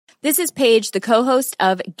This is Paige, the co-host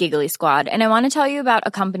of Giggly Squad, and I want to tell you about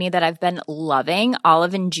a company that I've been loving,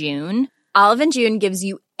 Olive & June. Olive & June gives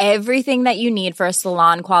you everything that you need for a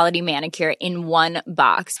salon-quality manicure in one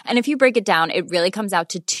box. And if you break it down, it really comes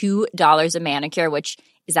out to $2 a manicure, which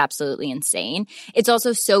is absolutely insane. It's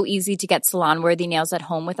also so easy to get salon-worthy nails at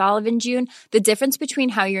home with Olive & June. The difference between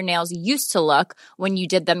how your nails used to look when you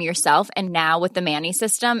did them yourself and now with the Mani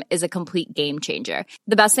system is a complete game changer.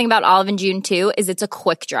 The best thing about Olive & June, too, is it's a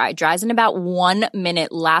quick dry. Dries in about 1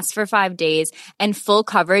 minute, lasts for 5 days, and full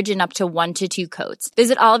coverage in up to 1 to 2 coats.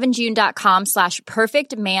 Visit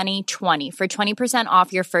oliveandjune.com/perfectmani20 for 20%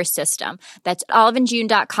 off your first system. That's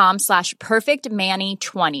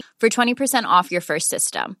oliveandjune.com/perfectmani20 for 20% off your first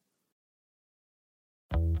system.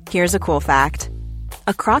 Here's a cool fact.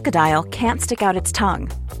 A crocodile can't stick out its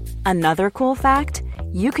tongue. Another cool fact,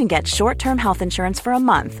 you can get short-term health insurance for a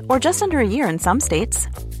month or just under a year in some states.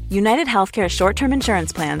 United Healthcare short-term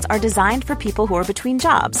insurance plans are designed for people who are between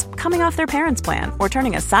jobs, coming off their parents' plan, or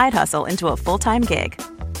turning a side hustle into a full-time gig.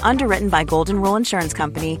 Underwritten by Golden Rule Insurance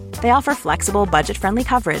Company, they offer flexible, budget-friendly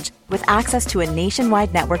coverage with access to a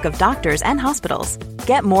nationwide network of doctors and hospitals.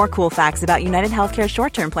 Get more cool facts about United Healthcare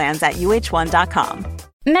short-term plans at uh1.com.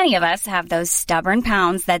 Many of us have those stubborn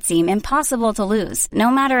pounds that seem impossible to lose, no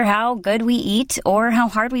matter how good we eat or how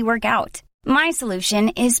hard we work out. My solution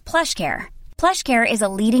is PlushCare. PlushCare is a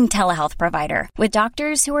leading telehealth provider with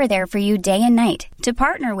doctors who are there for you day and night to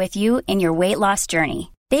partner with you in your weight loss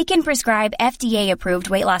journey. They can prescribe FDA-approved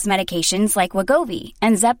weight loss medications like Wegovy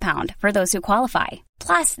and Zepbound for those who qualify.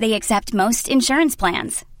 Plus, they accept most insurance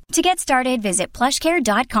plans. To get started, visit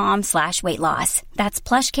plushcare.com/weightloss. That's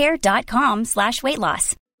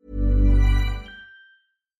plushcare.com/weightloss.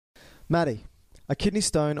 Maddie, a kidney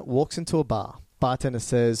stone walks into a bar. Bartender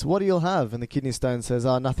says, "What do you have?" And the kidney stone says,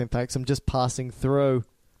 "Oh, nothing, thanks. I'm just passing through."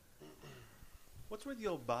 What's with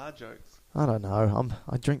your bar jokes? I don't know.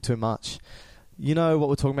 I drink too much. You know what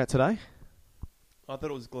we're talking about today? I thought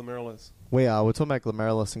it was glomerulus. We're talking about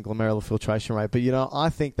glomerulus and glomerular filtration rate. But, I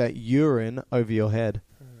think that urine over your head.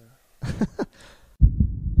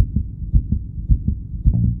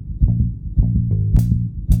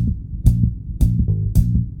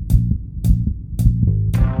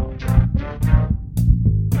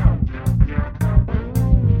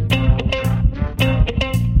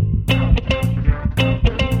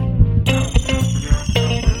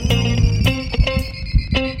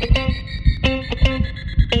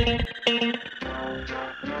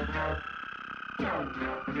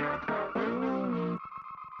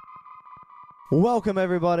 Welcome,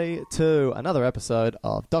 everybody, to another episode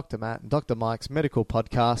of Dr. Matt and Dr. Mike's Medical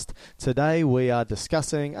Podcast. Today we are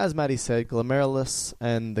discussing, as Maddie said, glomerulus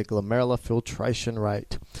and the glomerular filtration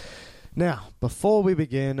rate. Now, before we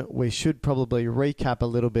begin, we should probably recap a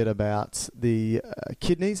little bit about the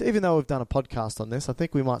kidneys. Even though we've done a podcast on this, I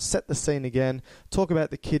think we might set the scene again, talk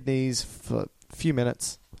about the kidneys for a few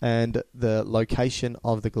minutes and the location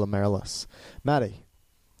of the glomerulus. Maddie,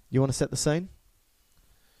 you want to set the scene?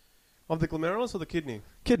 Of the glomerulus or the kidney?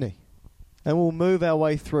 Kidney. And we'll move our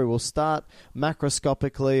way through. We'll start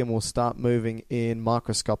macroscopically and we'll start moving in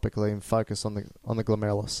microscopically and focus on the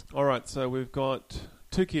glomerulus. All right, so we've got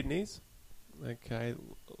 2 kidneys,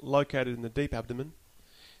 located in the deep abdomen.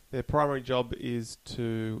 Their primary job is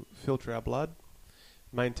to filter our blood,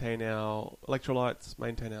 maintain our electrolytes,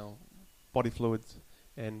 maintain our body fluids,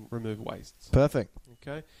 and remove wastes. Perfect.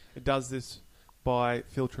 Okay, it does this by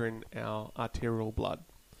filtering our arterial blood.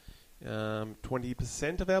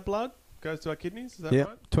 20% of our blood goes to our kidneys, is that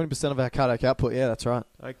right? 20% of our cardiac output, that's right.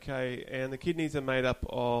 Okay, and the kidneys are made up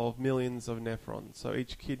of millions of nephrons. So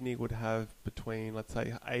each kidney would have between, let's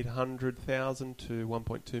say, 800,000 to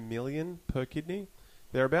 1.2 million per kidney,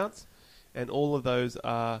 thereabouts. And all of those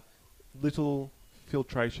are little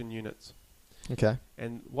filtration units. Okay.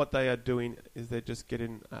 And what they are doing is they're just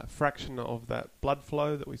getting a fraction of that blood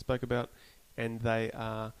flow that we spoke about, and they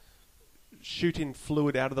are shooting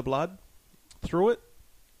fluid out of the blood through it,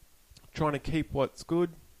 trying to keep what's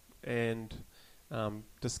good and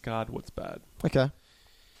discard what's bad. Okay.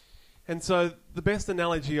 And so the best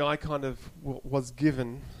analogy I kind of was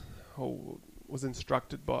given or was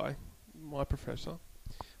instructed by my professor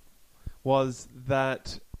was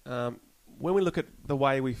that when we look at the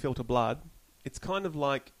way we filter blood, it's kind of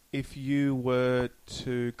like if you were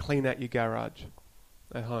to clean out your garage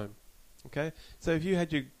at home. Okay? So if you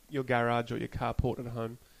had your garage or your carport at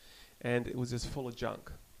home and it was just full of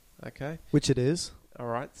junk, okay? Which it is. All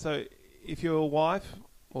right. So if your wife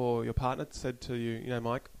or your partner said to you,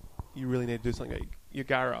 Mike, you really need to do something about your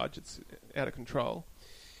garage, it's out of control.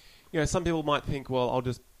 Some people might think, well, I'll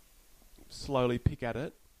just slowly pick at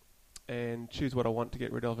it and choose what I want to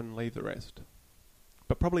get rid of and leave the rest.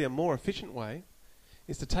 But probably a more efficient way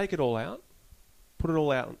is to take it all out, put it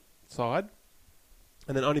all outside,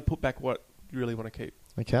 and then only put back what you really want to keep.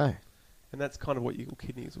 Okay. And that's kind of what your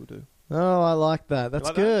kidneys will do. Oh, I like that. That's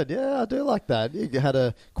like good. That? Yeah, I do like that. You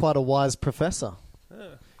had quite a wise professor.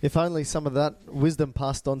 Ah. If only some of that wisdom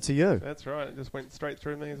passed on to you. That's right. It just went straight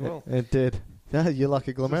through me as well. It did. Yeah, you're like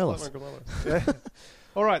a glomerulus. Just like my glomerulus. Yeah.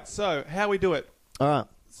 All right, so how we do it. All right.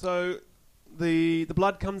 So the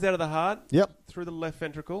blood comes out of the heart. Yep. Through the left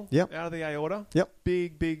ventricle. Yep. Out of the aorta. Yep.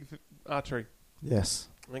 Big artery. Yes.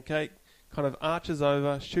 Okay. Kind of arches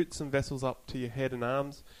over, shoots some vessels up to your head and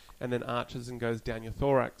arms, and then arches and goes down your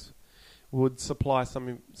thorax. Would supply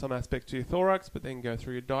some aspect to your thorax, but then go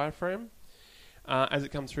through your diaphragm. As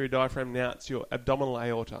it comes through your diaphragm, now it's your abdominal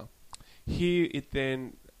aorta. Here it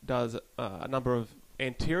then does a number of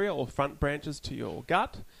anterior or front branches to your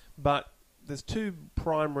gut, but there's two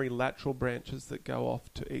primary lateral branches that go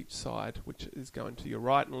off to each side, which is going to your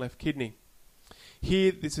right and left kidney.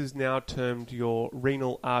 Here, this is now termed your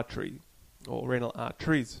renal artery, or renal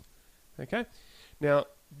arteries. Okay? Now,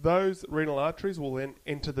 those renal arteries will then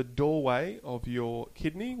enter the doorway of your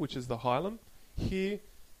kidney, which is the hilum. Here,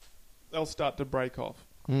 they'll start to break off.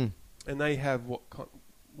 Mm. And they have what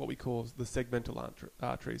we call the segmental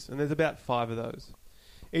arteries. And there's about 5 of those.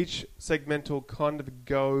 Each segmental kind of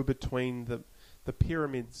go between the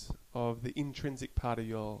pyramids of the intrinsic part of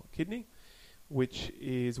your kidney, which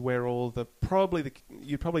is where all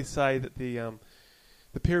you'd probably say that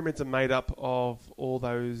the pyramids are made up of all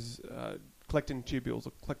those collecting tubules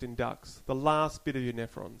or collecting ducts, the last bit of your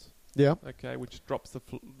nephrons. Yeah. Okay, which drops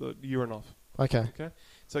the urine off. Okay. Okay,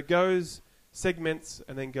 so it goes, segments,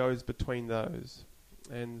 and then goes between those.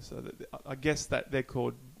 And so I guess that they're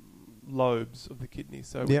called lobes of the kidney.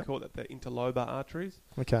 So we call that the interlobar arteries.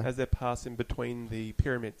 Okay. As they're passing between the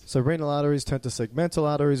pyramids. So renal arteries turn to segmental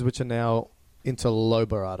arteries, which are now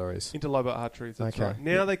interlobar arteries. Interlobar arteries, that's Okay. right.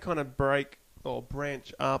 Now they kind of break or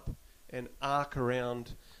branch up and arc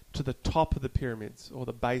around to the top of the pyramids or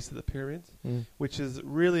the base of the pyramids, which is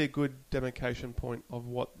really a good demarcation point of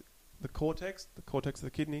what the cortex of the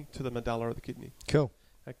kidney, to the medulla of the kidney. Cool.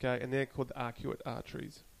 Okay, and they're called the arcuate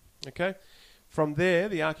arteries. Okay, from there,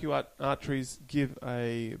 the arcuate arteries give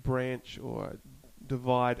a branch or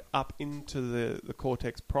divide up into the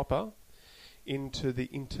cortex proper, into the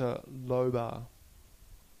interlobar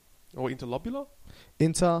or interlobular.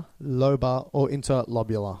 Interlobar or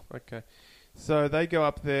interlobular. Okay, so they go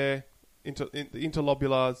up there. The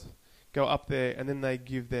interlobulars go up there, and then they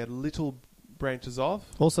give their little branches off.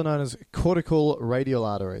 Also known as cortical radial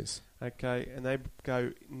arteries. Okay, and they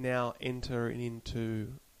enter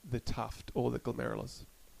into the tuft or the glomerulus.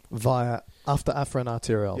 Via afferent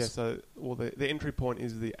arterioles. Yeah, so the entry point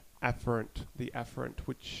is the afferent,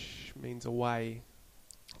 which means away.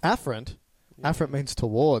 Afferent? Yeah. Afferent means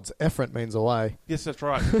towards. Efferent means away. Yes, that's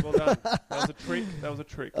right. Well done. That was a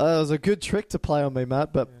trick. That was a good trick to play on me,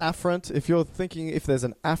 Matt. But afferent, if you're thinking if there's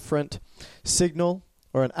an afferent signal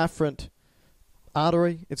or an afferent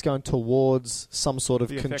artery, it's going towards some sort of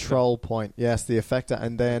control point. Yes, the effector,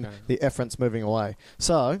 and then the efferent's moving away.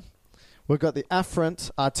 So we've got the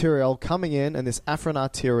afferent arteriole coming in, and this afferent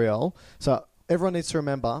arteriole. So everyone needs to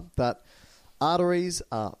remember that arteries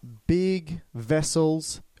are big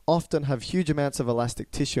vessels, often have huge amounts of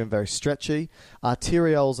elastic tissue and very stretchy.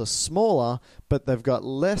 Arterioles are smaller, but they've got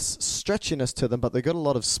less stretchiness to them, but they've got a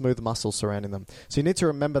lot of smooth muscle surrounding them. So you need to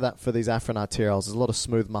remember that for these afferent arterioles. There's a lot of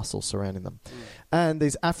smooth muscle surrounding them. And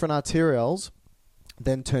these afferent arterioles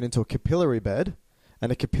then turn into a capillary bed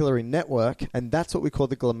and a capillary network, and that's what we call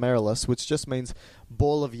the glomerulus, which just means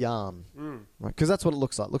ball of yarn. Right? 'Cause that's what it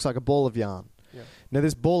looks like. It looks like a ball of yarn. Yeah. Now,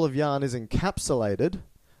 this ball of yarn is encapsulated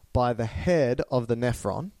by the head of the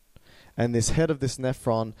nephron, and this head of this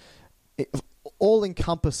nephron all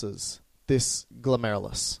encompasses this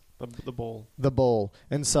glomerulus. The ball. The ball.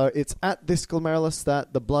 And so it's at this glomerulus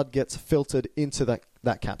that the blood gets filtered into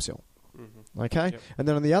that capsule. Mm-hmm. Okay? Yep. And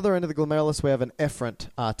then on the other end of the glomerulus, we have an efferent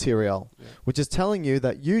arteriole, which is telling you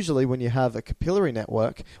that usually when you have a capillary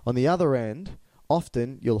network, on the other end,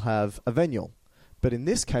 often you'll have a venule. But in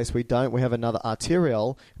this case, we don't. We have another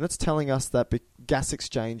arteriole, and that's telling us that gas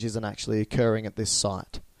exchange isn't actually occurring at this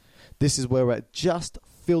site. This is where we're just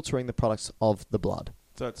filtering the products of the blood.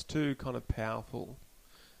 So it's too kind of powerful,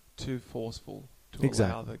 too forceful to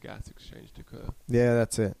allow the gas exchange to occur. Yeah,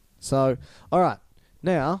 that's it. So, all right.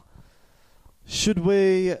 Now, should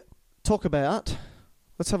we talk about...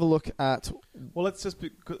 Let's have a look at... Well,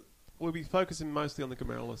 we'll be focusing mostly on the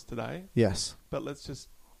glomerulus today. Yes. But let's just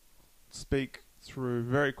speak through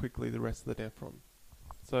very quickly the rest of the nephron.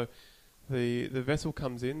 So The vessel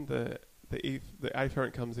comes in, the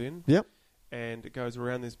afferent comes in. Yep. And it goes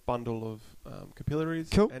around this bundle of capillaries,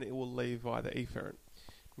 Cool. and it will leave via the efferent.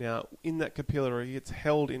 Now, in that capillary, it's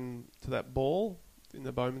held into that ball in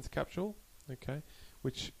the Bowman's capsule, okay,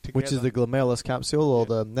 which is the glomerulus capsule or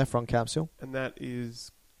the nephron capsule. And that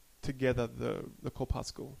is together the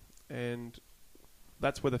corpuscle, and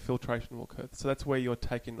that's where the filtration will occur. So that's where you're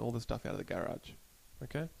taking all the stuff out of the garage,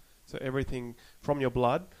 okay? So everything from your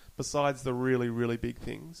blood, besides the really, really big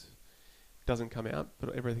things, doesn't come out,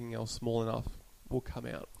 but everything else small enough will come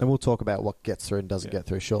out. And we'll talk about what gets through and doesn't get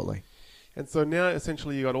through shortly. And so now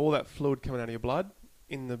essentially you got all that fluid coming out of your blood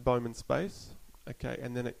in the Bowman space, okay,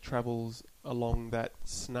 and then it travels along that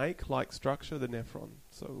snake-like structure, the nephron.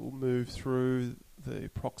 So it will move through the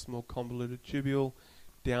proximal convoluted tubule,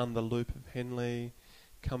 down the loop of Henle,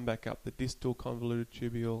 come back up the distal convoluted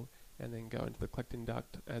tubule, and then go into the collecting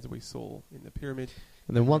duct, as we saw in the pyramid.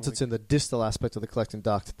 And then once it's in the distal aspect of the collecting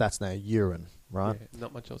duct, that's now urine, right? Yeah,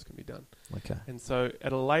 not much else can be done. Okay. And so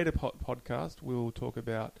at a later podcast, we'll talk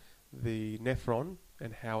about the nephron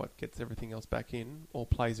and how it gets everything else back in or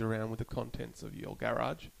plays around with the contents of your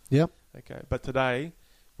garage. Yep. Okay. But today,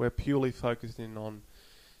 we're purely focused in on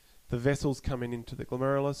the vessels coming into the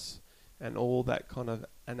glomerulus and all that kind of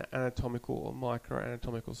an anatomical or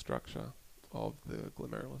microanatomical structure of the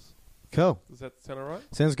glomerulus. Cool. Does that sound all right?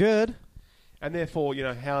 Sounds good. And therefore,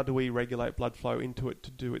 how do we regulate blood flow into it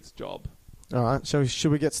to do its job? All right.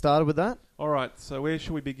 Should we get started with that? All right. So where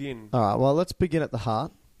should we begin? All right. Well, let's begin at the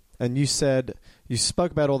heart. And you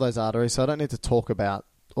spoke about all those arteries, so I don't need to talk about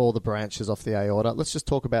all the branches off the aorta. Let's just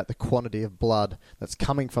talk about the quantity of blood that's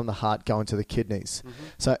coming from the heart going to the kidneys. Mm-hmm.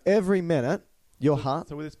 So every minute, your heart...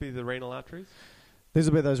 So will this be the renal arteries? These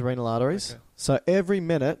will be those renal arteries. Okay. So every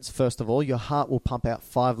minute, first of all, your heart will pump out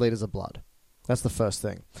 5 litres of blood. That's the first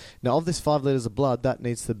thing. Now, of this 5 litres of blood, that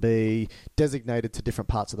needs to be designated to different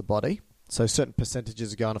parts of the body. So certain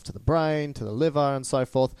percentages are going off to the brain, to the liver, and so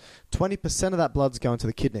forth. 20% of that blood's going to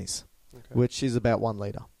the kidneys, which is about 1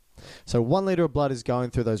 litre. So 1 litre of blood is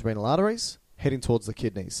going through those renal arteries, heading towards the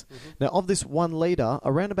kidneys. Mm-hmm. Now, of this 1 litre,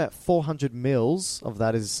 around about 400 mils of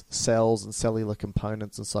that is cells and cellular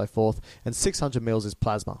components and so forth, and 600 mils is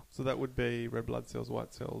plasma. So that would be red blood cells,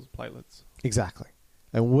 white cells, platelets. Exactly.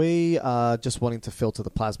 And we are just wanting to filter the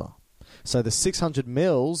plasma. So the 600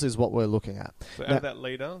 mils is what we're looking at. So out of that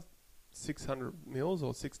litre, 600 mils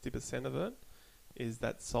or 60% of it is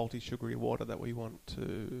that salty, sugary water that we want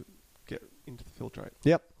to get into the filtrate.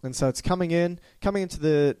 Yep. And so it's coming into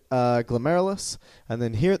the glomerulus, and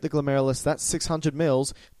then here at the glomerulus, that's 600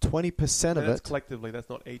 mils, 20% of it. That's collectively, that's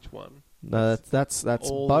not each one. No, that's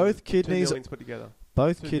both kidneys. 2 millions put together.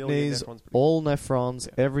 Both kidneys, all nephrons,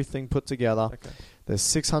 everything put together. Okay. There's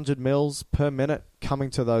 600 mils per minute coming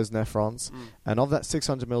to those nephrons, and of that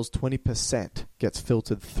 600 mils, 20% gets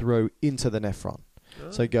filtered through into the nephron.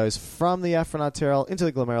 Oh. So it goes from the afferent arteriole into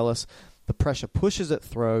the glomerulus. The pressure pushes it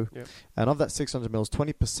through, and of that 600 mils,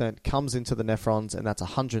 20% comes into the nephrons, and that's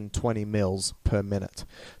 120 mils per minute.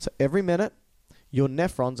 So every minute, your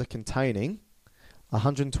nephrons are containing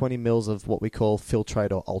 120 mils of what we call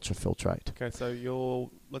filtrate or ultrafiltrate. Okay, so your,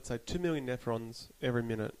 let's say 2 million nephrons every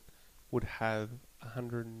minute would have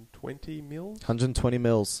 120 mils? 120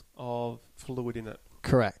 mils. Of fluid in it.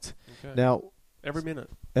 Correct. Okay. Now... Every minute?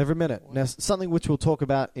 Every minute. Wow. Now, something which we'll talk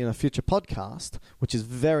about in a future podcast, which is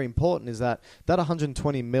very important, is that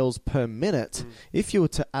 120 mils per minute, if you were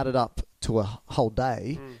to add it up to a whole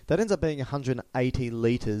day, that ends up being 180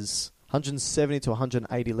 litres, 170 to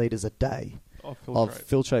 180 litres a day of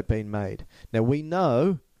filtrate being made. Now,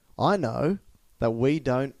 I know that we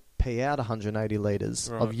don't pee out 180 litres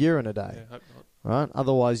of urine a day. Yeah, hope not. Right?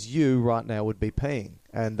 Otherwise, you right now would be peeing,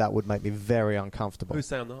 and that would make me very uncomfortable. Who's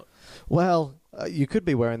saying that? Well, you could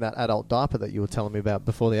be wearing that adult diaper that you were telling me about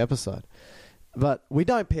before the episode. But we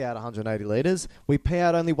don't pee out 180 litres. We pee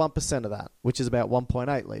out only 1% of that, which is about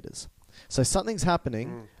 1.8 litres. So something's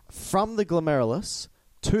happening from the glomerulus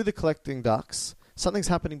to the collecting ducts. Something's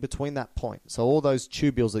happening between that point. So all those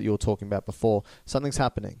tubules that you were talking about before, something's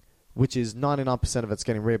happening, which is 99% of it's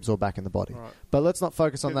getting reabsorbed back in the body. Right. But let's not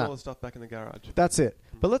focus on that. All the stuff back in the garage. That's it.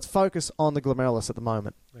 But let's focus on the glomerulus at the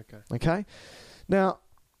moment. Okay? Now,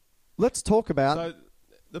 let's talk about... So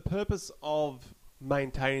the purpose of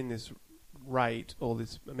maintaining this rate or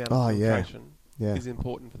this amount of filtration is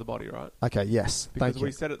important for the body, right? Okay, yes. Because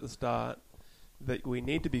we said at the start that we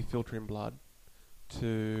need to be filtering blood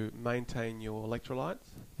to maintain your electrolytes,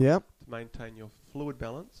 to maintain your fluid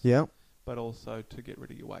balance, but also to get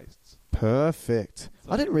rid of your wastes. Perfect.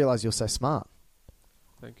 So I didn't realise you were so smart.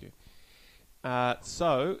 Thank you.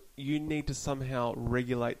 So you need to somehow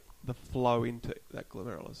regulate the flow into that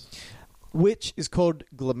glomerulus. which is called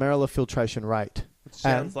glomerular filtration rate. Which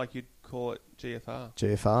sounds like you'd call it GFR.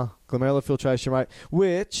 GFR, glomerular filtration rate,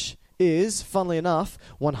 which is, funnily enough,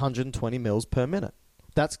 120 mils per minute.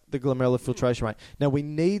 That's the glomerular filtration rate. Now,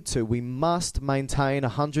 we must maintain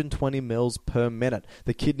 120 mils per minute.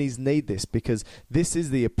 The kidneys need this because this is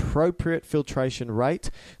the appropriate filtration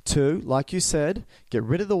rate to, like you said, get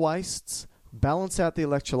rid of the wastes, balance out the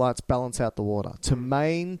electrolytes, balance out the water. To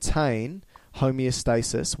maintain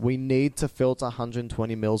homeostasis, we need to filter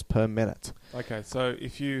 120 mils per minute. Okay, so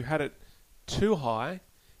if you had it too high,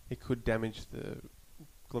 it could damage the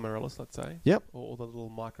glomerulus, let's say. Yep. Or the little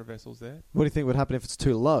microvessels there. What do you think would happen if it's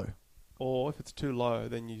too low? Or if it's too low,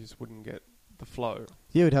 then you just wouldn't get the flow.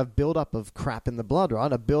 You would have build-up of crap in the blood,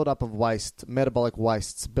 right? A build-up of waste, metabolic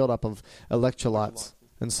wastes, build-up of electrolytes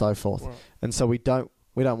and so forth. Right. And so we don't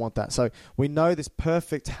want that. So we know this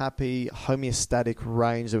perfect, happy, homeostatic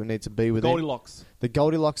range that we need to be within. Goldilocks. The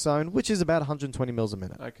Goldilocks zone, which is about 120 mils a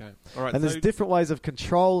minute. Okay. All right. And there's different ways of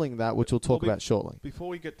controlling that, which we'll talk about shortly. Before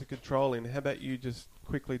we get to controlling, how about you just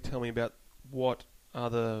quickly tell me about what are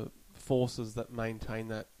the forces that maintain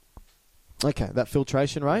that? Okay, that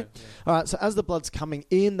filtration rate. Yeah. All right, so as the blood's coming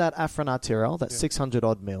in that afferent arteriole, that 600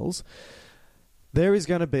 odd mils, there is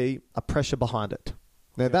going to be a pressure behind it.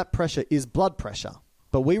 Now, that pressure is blood pressure,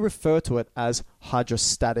 but we refer to it as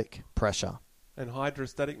hydrostatic pressure. And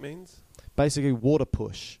hydrostatic means? Basically, water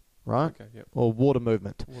push, right? Okay, yep. Or water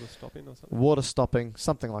movement. Water stopping or something? Water stopping,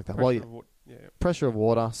 something like that. Pressure of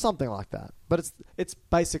water, something like that. But it's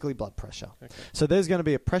basically blood pressure. Okay. So there's going to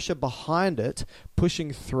be a pressure behind it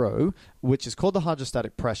pushing through, which is called the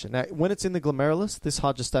hydrostatic pressure. Now, when it's in the glomerulus, this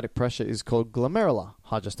hydrostatic pressure is called glomerular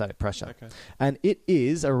hydrostatic pressure. Okay. And it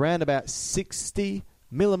is around about 60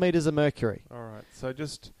 millimeters of mercury. All right. So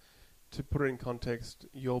just to put it in context,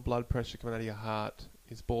 your blood pressure coming out of your heart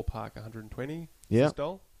is ballpark 120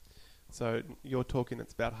 systole. So you're talking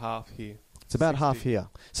it's about half here. It's about 60. half here.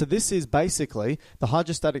 So this is basically the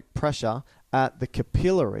hydrostatic pressure at the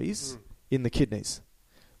capillaries in the kidneys,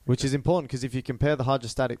 which is important because if you compare the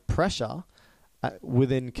hydrostatic pressure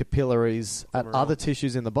within capillaries at other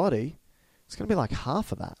tissues in the body, it's going to be like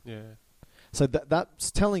half of that. Yeah. So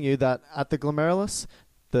that's telling you that at the glomerulus,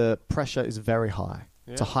 the pressure is very high.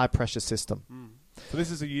 Yeah. It's a high-pressure system. So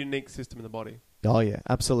this is a unique system in the body. Oh, yeah,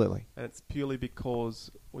 absolutely. And it's purely because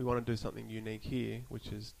we want to do something unique here, which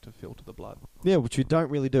is to filter the blood. Yeah, which we don't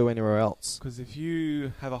really do anywhere else. Because if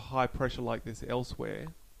you have a high pressure like this elsewhere,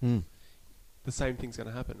 the same thing's going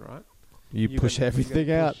to happen, right? You push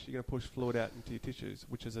everything out. You're going to push fluid out into your tissues,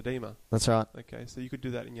 which is edema. That's right. Okay, so you could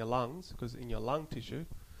do that in your lungs, because in your lung tissue,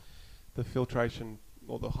 the filtration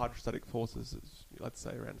or the hydrostatic forces is, let's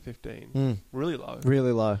say, around 15. Really low.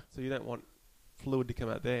 Really low. So you don't want fluid to come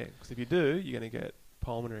out there, because if you do, you're going to get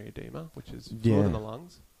pulmonary edema, which is fluid in the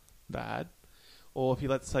lungs. Bad. Or if you,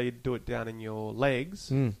 let's say, you do it down in your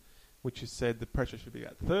legs, which you said the pressure should be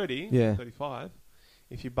at 30, 35.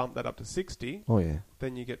 If you bump that up to 60,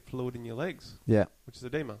 then you get fluid in your legs, which is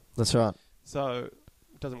edema. That's right. So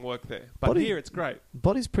it doesn't work there. But here it's great.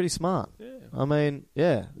 Body's pretty smart. Yeah. I mean,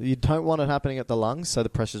 you don't want it happening at the lungs, so the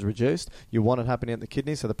pressure's reduced. You want it happening at the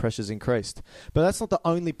kidneys, so the pressure's increased. But that's not the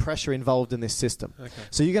only pressure involved in this system. Okay.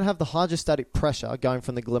 So you're going to have the hydrostatic pressure going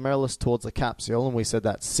from the glomerulus towards the capsule, and we said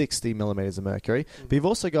that's 60 millimeters of mercury. But you've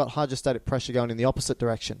also got hydrostatic pressure going in the opposite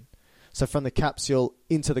direction. So from the capsule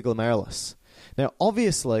into the glomerulus. Now,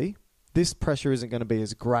 obviously, this pressure isn't going to be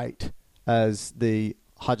as great as the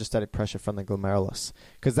hydrostatic pressure from the glomerulus,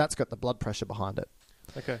 because that's got the blood pressure behind it.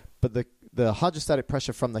 Okay. But the hydrostatic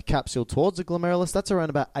pressure from the capsule towards the glomerulus, that's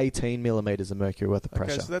around about 18 millimeters of mercury worth of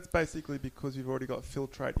pressure. Okay, so that's basically because you've already got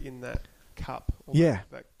filtrate in that cup. Or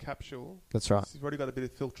that capsule. That's right. So you've already got a bit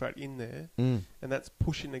of filtrate in there, and that's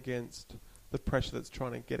pushing against the pressure that's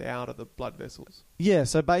trying to get out of the blood vessels. Yeah,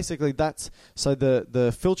 so basically the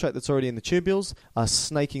filtrate that's already in the tubules are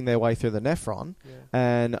snaking their way through the nephron,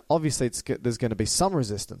 and obviously there's going to be some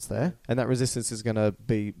resistance there, and that resistance is going to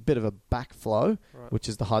be a bit of a backflow, which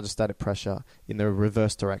is the hydrostatic pressure in the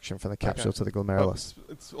reverse direction from the capsule to the glomerulus.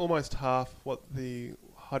 It's almost half what the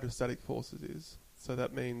hydrostatic forces is, so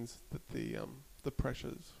that means that the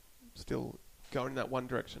pressure's still going in that one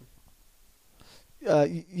direction.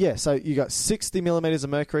 So you got 60 millimeters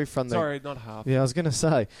of mercury from the... Sorry, not half. Yeah, I was going to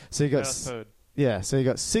say. So you got... a third. Yeah, so you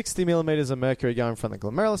got 60 millimeters of mercury going from the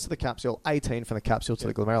glomerulus to the capsule, 18 from the capsule to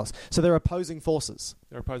the glomerulus. So they're opposing forces.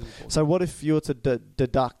 So what if you were to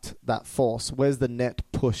deduct that force? Where's the net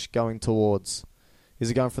push going towards?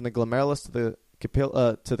 Is it going from the glomerulus to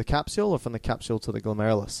the capsule, or from the capsule to the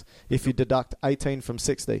glomerulus? If you deduct 18 from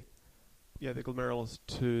 60. the glomerulus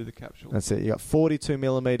to the capsule. That's it. You got 42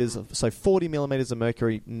 millimeters, so 40 millimeters of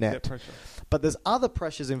mercury net. Net pressure. But there's other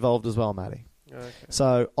pressures involved as well, Matty. Okay.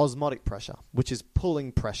 So osmotic pressure, which is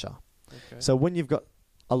pulling pressure. Okay. So when you've got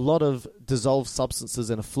a lot of dissolved substances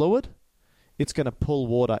in a fluid, it's going to pull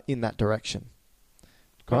water in that direction.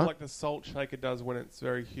 Kind of Right? like the salt shaker does when it's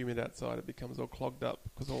very humid outside. It becomes all clogged up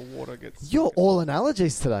because all water gets... You're all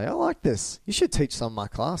analogies today. I like this. You should teach some of my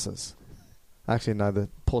classes. Actually, no, the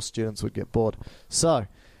poor students would get bored. So,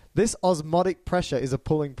 this osmotic pressure is a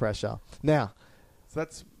pulling pressure. Now, So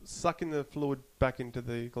that's sucking the fluid back into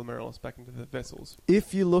the glomerulus, back into the vessels.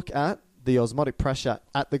 if you look at the osmotic pressure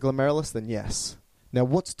at the glomerulus, then yes. Now,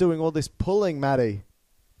 what's doing all this pulling, Matty?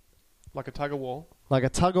 Like a tug of war. Like a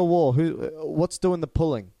tug of war. What's doing the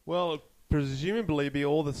pulling? Well, presumably be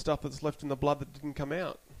all the stuff that's left in the blood that didn't come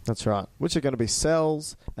out. That's right. Which are going to be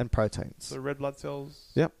cells and proteins. So red blood cells,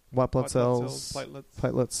 Yep. White blood cells,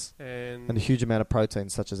 platelets, and and a huge amount of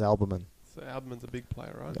proteins such as albumin. so albumin's a big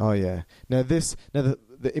player, right? Oh, yeah. Now, the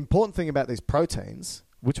important thing about these proteins,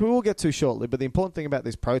 which we will get to shortly, but the important thing about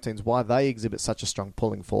these proteins, why they exhibit such a strong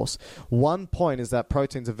pulling force, one point is that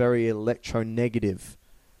proteins are very electronegative.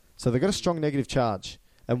 So they've got a strong negative charge.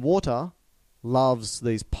 And water loves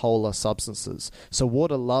these polar substances. So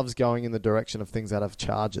water loves going in the direction of things that have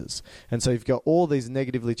charges. And so you've got all these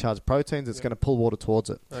negatively charged proteins, it's going to pull water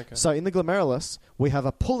towards it. Okay. So in the glomerulus, we have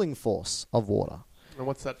a pulling force of water. And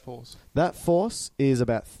what's that force? That force is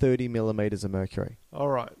about 30 millimeters of mercury. All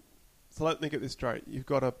right. So let me get this straight. You've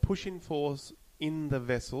got a pushing force in the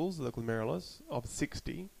vessels, the glomerulus, of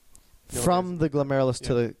 60. From the glomerulus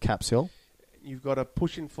to the capsule. You've got a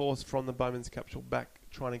pushing force from the Bowman's capsule back,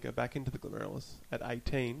 trying to go back into the glomerulus at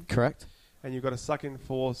 18. Correct. And you've got a sucking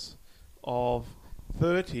force of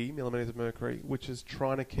 30 millimeters of mercury, which is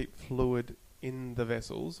trying to keep fluid in the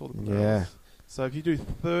vessels or the glomerulus. Yeah. So if you do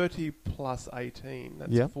 30 plus 18,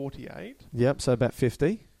 that's Yep. 48. Yep, so about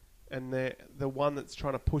 50. And the one that's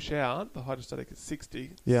trying to push out, the hydrostatic, is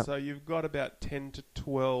 60. Yep. So you've got about 10 to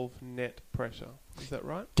 12 net pressure. Is that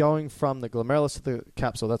right? Going from the glomerulus to the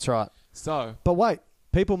capsule, that's right. So But wait,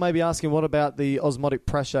 people may be asking, what about the osmotic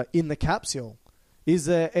pressure in the capsule? Is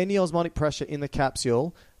there any osmotic pressure in the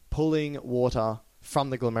capsule pulling water from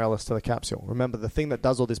the glomerulus to the capsule? Remember, the thing that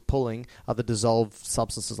does all this pulling are the dissolved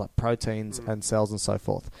substances like proteins and cells and so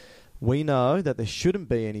forth. We know that there shouldn't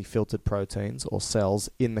be any filtered proteins or cells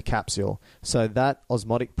in the capsule, so that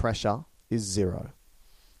osmotic pressure is zero.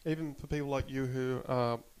 even for people like you who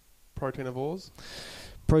are proteinivores,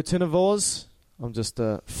 Proteinivores, I'm just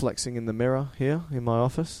flexing in the mirror here in my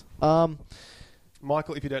office.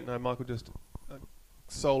 Michael, if you don't know, Michael just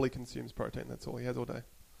solely consumes protein. That's all he has all day.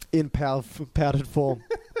 In powdered form,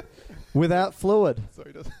 without fluid. So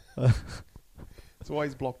he does. That's why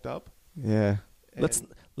he's blocked up. Yeah. And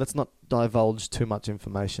Let's not divulge too much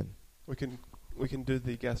information. we can do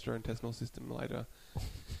the gastrointestinal system later.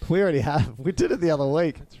 We already have. We did it the other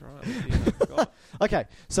week. That's right. Yeah, I forgot. Okay,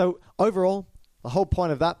 so overall, the whole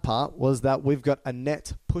point of that part was that we've got a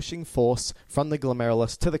net pushing force from the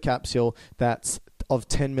glomerulus to the capsule that's of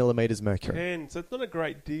 10 millimeters mercury. 10. So it's not a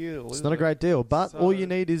great deal. It's is not a it? great deal, but So- all you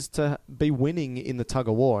need is to be winning in the tug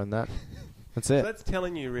of war, and that's So it. that's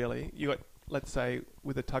telling you, really, you got, let's say,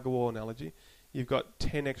 with a tug of war analogy, you've got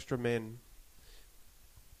 10 extra men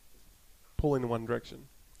pulling in one direction.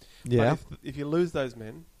 Yeah, But if you lose those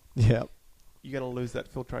men, yeah, you're going to lose that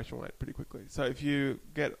filtration rate pretty quickly. So if you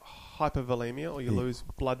get hypovolemia or you Yeah. lose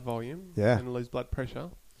blood volume Yeah. and lose blood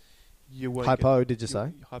pressure, you won't Hypo, get, did you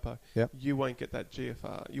say? Hypo. Yep. You won't get that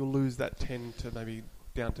GFR. You'll lose that 10 to maybe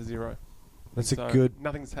down to 0. That's a So good,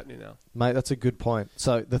 Nothing's happening now. mate. That's a good point.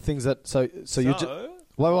 So the things that so you just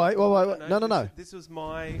wait. No. This was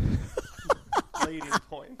my leading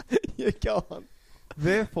point. You go on.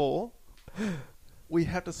 Therefore, we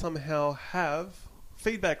have to somehow have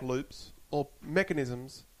feedback loops or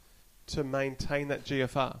mechanisms to maintain that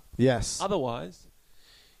GFR. Yes. Otherwise,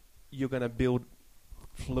 you're going to build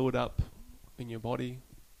fluid up in your body,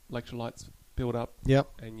 electrolytes build up, Yep.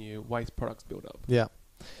 and your waste products build up. Yeah.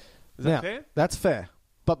 Is Now, that fair? That's fair.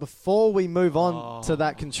 But before we move on to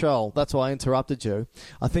that control, that's why I interrupted you.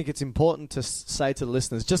 I think it's important to say to the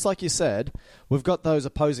listeners, just like you said, we've got those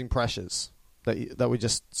opposing pressures that we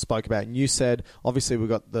just spoke about. And you said, obviously, we've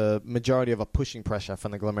got the majority of a pushing pressure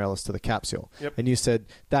from the glomerulus to the capsule. Yep. And you said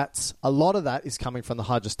that's a lot of that is coming from the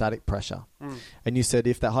hydrostatic pressure. And you said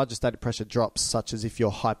if that hydrostatic pressure drops, such as if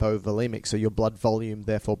you're hypovolemic, so your blood volume,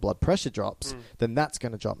 therefore blood pressure drops, then that's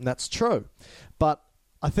going to drop. And that's true. But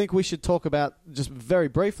I think we should talk about, just very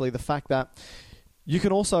briefly, the fact that you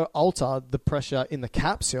can also alter the pressure in the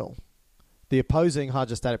capsule, the opposing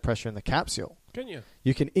hydrostatic pressure in the capsule. Can you?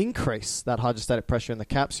 You can increase that hydrostatic pressure in the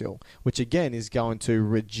capsule, which again is going to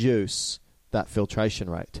reduce that filtration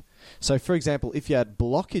rate. So, for example, if you had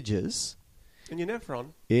blockages in your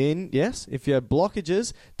nephron, if you had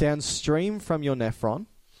blockages downstream from your nephron,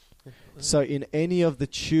 so in any of the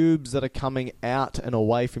tubes that are coming out and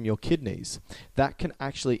away from your kidneys, that can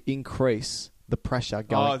actually increase the pressure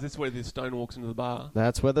going. Oh, is this where the stone walks into the bar?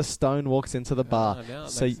 That's where the stone walks into the bar. Now it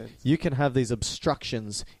So makes sense. you can have these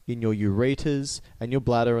obstructions in your ureters and your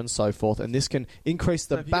bladder and so forth, and this can increase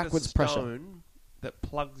the So if you backwards get a pressure. stone that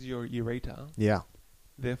plugs your ureter, Yeah.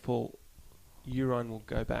 therefore urine will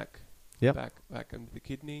go back, Yep. back into the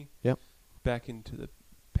kidney, Yep. back into the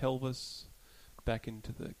pelvis, back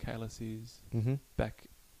into the calyces, Mm-hmm. back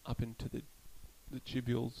up into the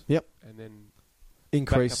tubules, Yep. and then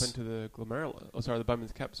Increase. back up into the glomerula, the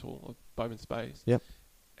Bowman's capsule or Bowman's space, Yep.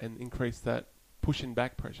 and increase that pushing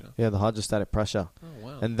back pressure. Yeah, the hydrostatic pressure. Oh,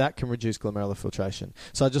 wow. And that can reduce glomerular filtration.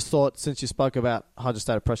 So I just thought, since you spoke about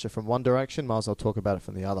hydrostatic pressure from one direction, might as well talk about it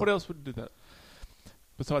from the other. What else would do that?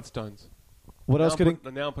 Besides stones. What else could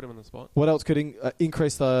now I'm putting him on the spot. What else could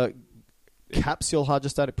increase the capsule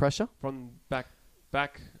hydrostatic pressure? From back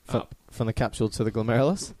up. From the capsule to the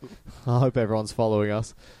glomerulus? I hope everyone's following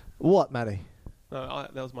us. What, Matty? No,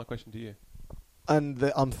 that was my question to you.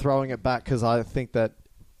 And I'm throwing it back because I think that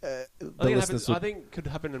the listeners I think it could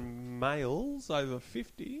happen in males over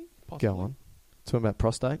 50, possibly. Go on. Talking about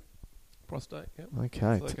prostate? Prostate, yeah.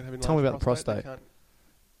 Okay. So they can have Tell me enlarged about the prostate. They can't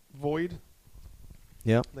void.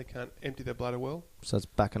 Yeah. They can't empty their bladder well. So it's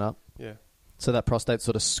backing up. Yeah. So that prostate's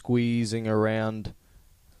sort of squeezing around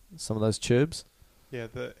some of those tubes? Yeah,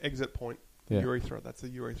 the exit point, Yeah. urethra. That's the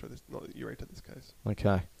urethra, not the ureter in this case.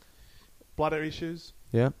 Okay. Bladder issues.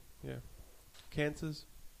 Yeah. Yeah. Cancers.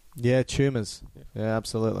 Yeah, tumours. Yeah. Yeah,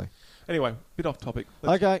 absolutely. Anyway, bit off topic.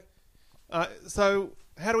 Okay. So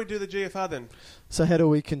how do we do the GFR then? So how do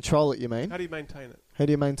we control it, you mean? How do you maintain it? How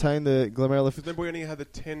do you maintain the glomerular... Because remember we only had the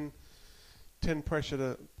 10 pressure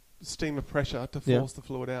to steam of pressure to Yeah. force the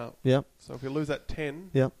fluid out. Yeah. So if we lose that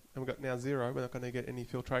 10 Yeah. and we've got now 0, we're not going to get any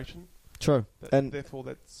filtration. True. And therefore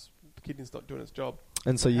that's the kidney's not doing its job.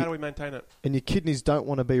 so how do we maintain it? And your kidneys don't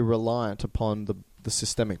want to be reliant upon the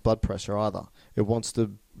systemic blood pressure either. It wants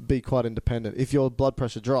to be quite independent. If your blood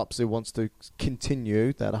pressure drops, it wants to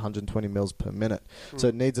continue that 120 mils per minute. So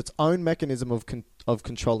it needs its own mechanism of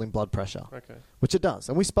controlling blood pressure, Okay. which it does.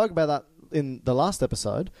 And we spoke about that in the last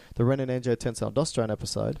episode, the renin-angiotensin-aldosterone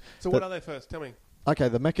episode. So what are they first? Tell me. Okay,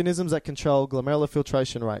 the mechanisms that control glomerular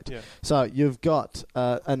filtration rate. Yeah. So you've got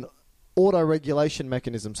an auto-regulation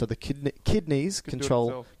mechanism, so the kidneys can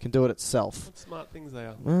do it itself. What smart things they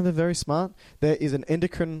are. Well, they're very smart. There is an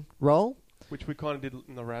endocrine role. Which we kind of did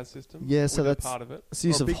in the RAS system. Yeah, so that's part of it. It's the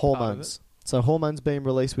use Or a of big part of hormones. So hormones being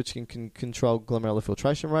released, which can control glomerular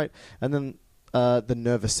filtration rate, and then the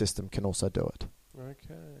nervous system can also do it.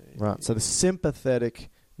 Okay. Right. So the sympathetic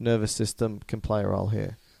nervous system can play a role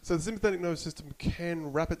here. So the sympathetic nervous system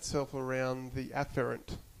can wrap itself around the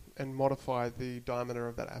afferent and modify the diameter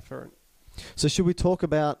of that afferent. So should we look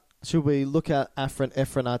at efferent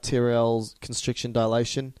arterioles constriction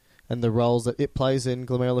dilation and the roles that it plays in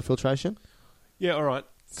glomerular filtration? Yeah, all right.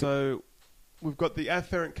 So we've got the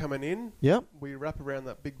afferent coming in. Yep. We wrap around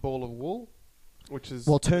that big ball of wool, which is...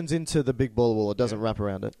 Well, it turns into the big ball of wool. It doesn't wrap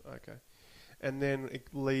around it. Okay. And then it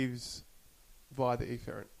leaves via the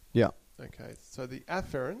efferent. Yeah. Okay. So the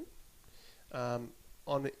afferent,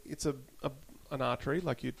 it's an artery,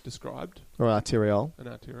 like you described. Or arteriole. An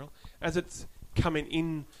arteriole. As it's coming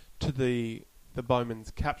in to the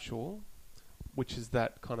Bowman's capsule, which is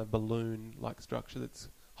that kind of balloon-like structure that's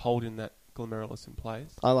holding that glomerulus in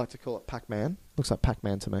place. I like to call it Pac-Man. Looks like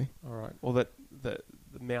Pac-Man to me. All right. Or the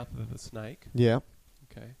mouth of the snake. Yeah.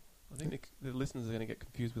 Okay. I think the listeners are going to get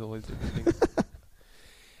confused with all these different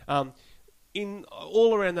things. In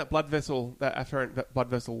all around that blood vessel, that afferent blood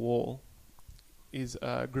vessel wall, is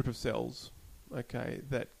a group of cells, okay,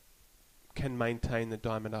 that can maintain the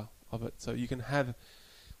diameter of it. So you can have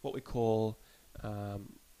what we call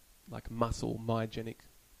like muscle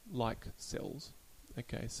myogenic-like cells.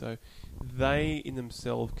 Okay, so they in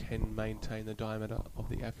themselves can maintain the diameter of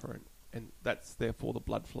the afferent, and that's therefore the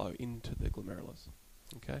blood flow into the glomerulus.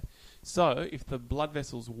 Okay, so if the blood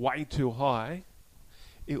vessel's way too high,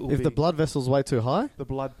 it will be... If the blood vessel's way too high? The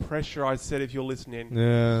blood pressure, I said, if you're listening.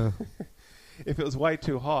 Yeah. If it was way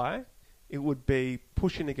too high, it would be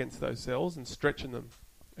pushing against those cells and stretching them.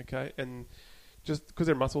 Okay, and just because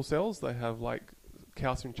they're muscle cells, they have like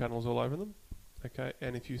calcium channels all over them. Okay,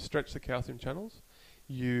 and if you stretch the calcium channels,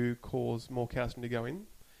 you cause more calcium to go in,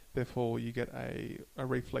 Therefore, you get a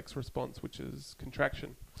reflex response, which is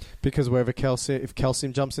contraction. Because if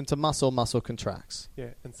calcium jumps into muscle, muscle contracts. Yeah,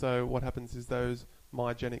 and so what happens is those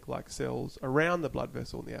myogenic-like cells around the blood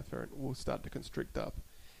vessel in the afferent will start to constrict up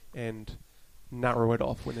and narrow it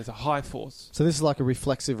off when there's a high force. So this is like a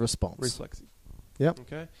reflexive response. Reflexive. Yep.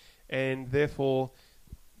 Okay, and therefore,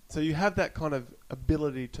 so you have that kind of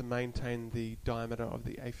ability to maintain the diameter of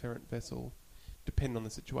the afferent vessel depending on the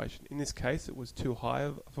situation. In this case, it was too high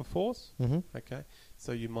of a force. Mm-hmm. Okay,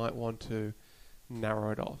 so you might want to narrow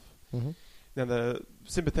it off. Mm-hmm. Now, the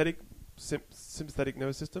sympathetic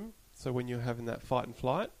nervous system, so when you're having that fight and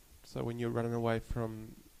flight, so when you're running away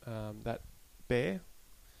from that bear,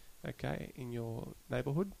 okay, in your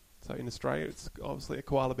neighbourhood, so in Australia, it's obviously a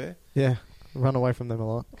koala bear. Yeah, run away from them a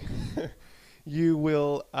lot. You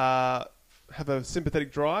will have a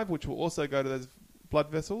sympathetic drive, which will also go to those blood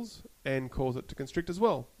vessels and cause it to constrict as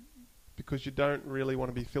well, because you don't really want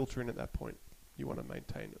to be filtering at that point. You want to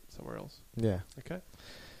maintain it somewhere else. Yeah. Okay.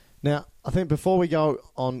 Now, I think before we go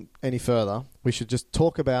on any further, we should just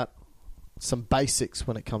talk about some basics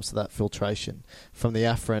when it comes to that filtration, from the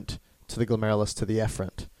afferent to the glomerulus to the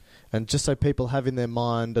efferent. And just so people have in their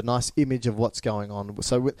mind a nice image of what's going on.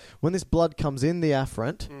 So when this blood comes in the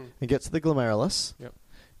afferent and gets to the glomerulus,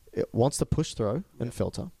 it wants to push through and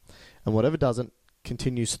filter. And whatever doesn't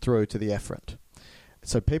continues through to the efferent.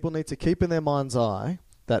 So people need to keep in their mind's eye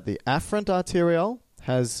that the afferent arteriole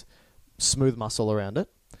has smooth muscle around it.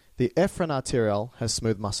 The efferent arteriole has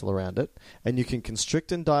smooth muscle around it. And you can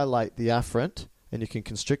constrict and dilate the afferent, and you can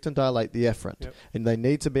constrict and dilate the efferent. Yep. And they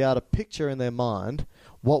need to be able to picture in their mind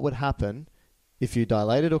what would happen if you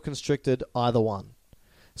dilated or constricted either one.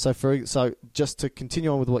 So just to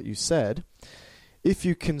continue on with what you said, if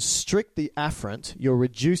you constrict the afferent, you're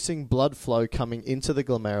reducing blood flow coming into the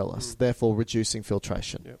glomerulus, therefore reducing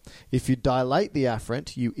filtration. Yep. If you dilate the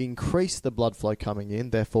afferent, you increase the blood flow coming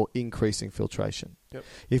in, therefore increasing filtration. Yep.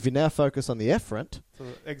 If you now focus on the efferent, So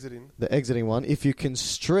exiting. the exiting one, if you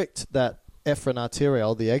constrict that efferent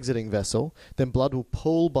arteriole, the exiting vessel, then blood will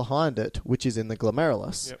pool behind it, which is in the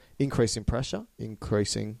glomerulus, increasing pressure,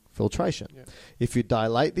 increasing filtration. Yep. If you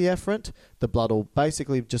dilate the efferent, the blood will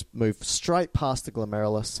basically just move straight past the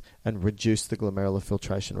glomerulus and reduce the glomerular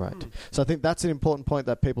filtration rate. So I think that's an important point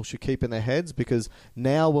that people should keep in their heads, because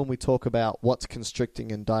now when we talk about what's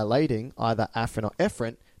constricting and dilating, either afferent or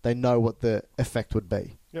efferent, they know what the effect would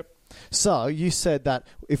be. Yep. So you said that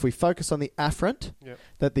if we focus on the afferent,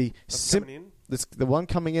 that the one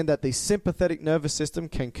coming in, that the sympathetic nervous system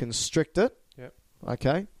can constrict it. Yep.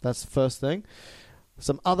 Okay, that's the first thing.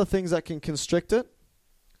 Some other things that can constrict it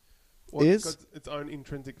It's got its own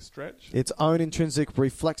intrinsic stretch. Its own intrinsic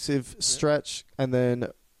reflexive stretch, and then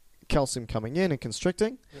calcium coming in and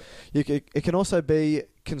constricting. Yep. It can also be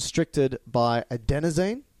constricted by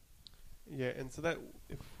adenosine. Yeah, and so that,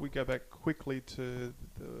 if we go back quickly to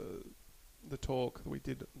the talk that we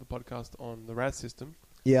did, the podcast on the RAS system.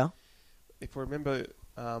 Yeah. If we remember,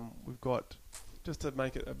 we've got, just to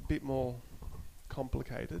make it a bit more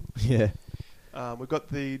complicated. Yeah. We've got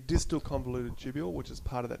the distal convoluted tubule, which is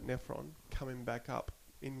part of that nephron, coming back up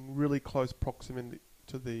in really close proximity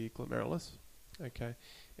to the glomerulus. Okay.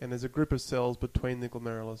 And there's a group of cells between the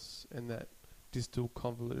glomerulus and that distal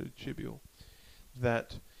convoluted tubule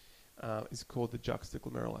that is called the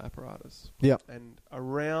juxtaglomerular apparatus. Yeah. And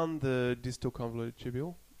around the distal convoluted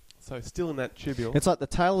tubule, so still in that tubule... It's like the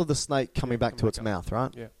tail of the snake coming back to its up. mouth,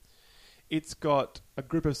 right? Yeah. It's got a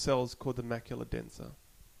group of cells called the macula densa.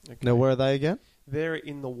 Okay. Now, where are they again? They're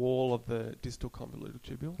in the wall of the distal convoluted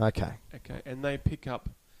tubule. Okay. Okay, and they pick up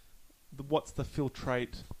what's the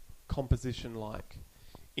filtrate composition like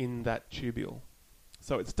in that tubule.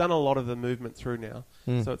 So it's done a lot of the movement through now.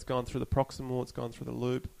 So it's gone through the proximal, it's gone through the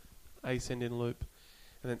loop, ascending loop,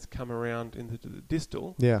 and then it's come around into the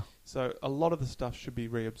distal. Yeah. So a lot of the stuff should be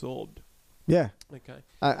reabsorbed. Yeah. Okay.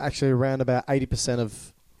 Actually, around about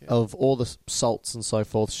 80% of all the salts and so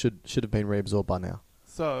forth should have been reabsorbed by now.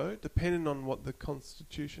 So, depending on what the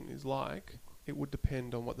constitution is like, it would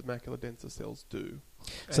depend on what the macula densa cells do.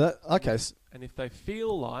 So And if they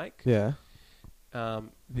feel like the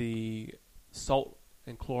salt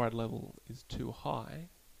and chloride level is too high,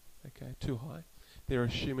 they're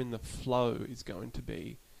assuming the flow is going to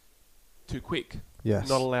be too quick. Yes.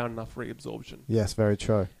 Not allow enough reabsorption. Yes, very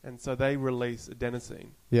true. And so they release adenosine.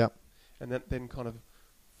 Yeah. And that then kind of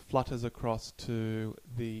flutters across to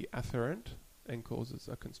the afferent and causes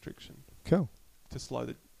a constriction. Cool. To slow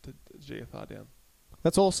the GFR down.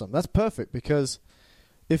 That's awesome. That's perfect, because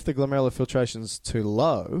if the glomerular filtration's too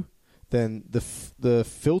low, then the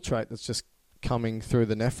filtrate that's just coming through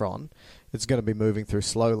the nephron, it's going to be moving through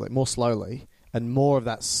more slowly, and more of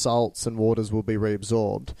that salts and waters will be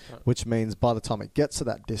reabsorbed, Right. which means by the time it gets to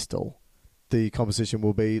that distal, the composition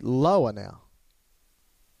will be lower now.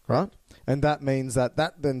 Right? And that means that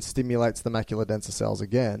then stimulates the macular denser cells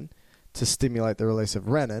again to stimulate the release of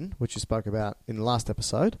renin, which you spoke about in the last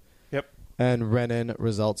episode. Yep. And renin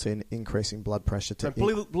results in increasing blood pressure to... And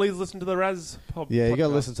please listen to the Raz Yeah, you got to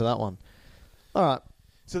podcast. listen to that one. All right.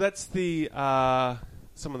 So that's the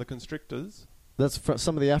some of the constrictors. That's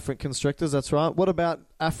some of the afferent constrictors, that's right. What about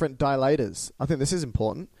afferent dilators? I think this is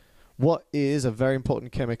important. What is a very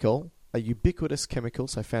important chemical, a ubiquitous chemical,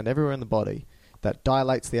 so found everywhere in the body, that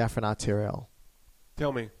dilates the afferent arteriole?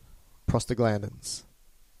 Tell me. Prostaglandins.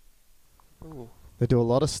 Ooh. They do a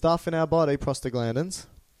lot of stuff in our body, prostaglandins.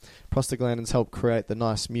 Prostaglandins help create the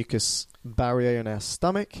nice mucus barrier in our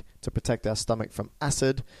stomach to protect our stomach from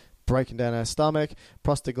acid breaking down our stomach.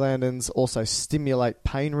 Prostaglandins also stimulate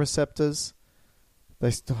pain receptors.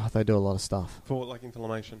 They do a lot of stuff. For like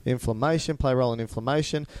inflammation. Inflammation, play a role in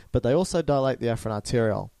inflammation, but they also dilate the afferent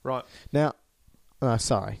arteriole. Right. Now, no,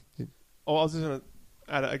 sorry. Oh, I was just going to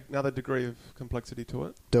add another degree of complexity to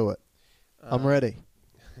it. Do it. I'm ready.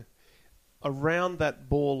 Around that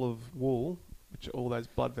ball of wool, which are all those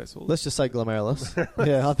blood vessels. Let's just say glomerulus.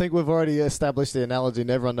 Yeah, I think we've already established the analogy and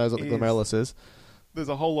everyone knows what the glomerulus is. There's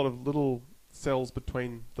a whole lot of little cells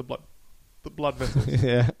between the blood vessels.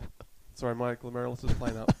 Yeah. Sorry, my glomerulus is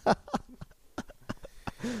playing up.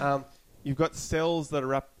 You've got cells that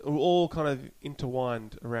are all kind of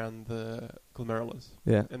intertwined around the glomerulus.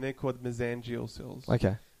 Yeah. And they're called mesangial cells.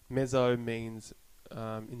 Okay. Meso means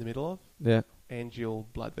in the middle of. Yeah. Angial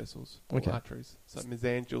blood vessels or Okay. arteries. So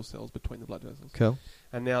mesangial cells between the blood vessels. Cool.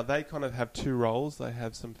 And now they kind of have two roles. They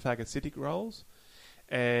have some phagocytic roles,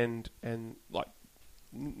 and like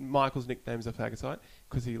Michael's nickname's a phagocyte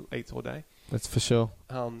because he eats all day. That's for sure.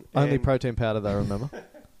 And Only protein powder, though, remember?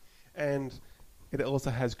 And it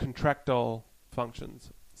also has contractile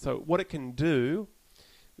functions. So what it can do,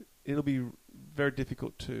 it'll be very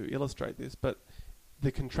difficult to illustrate this, but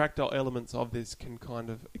the contractile elements of this can kind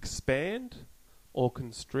of expand or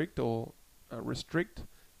constrict or restrict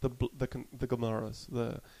the glomerulus,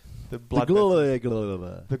 the blood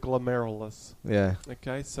vessels, the glomerulus. Yeah.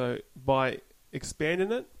 Okay, so by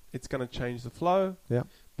expanding it, it's going to change the flow. Yeah.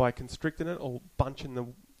 By constricting it or bunching the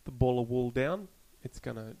ball of wool down, it's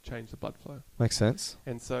going to change the blood flow. Makes sense.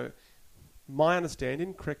 And so, my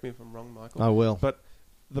understanding, correct me if I'm wrong, Michael. I will. But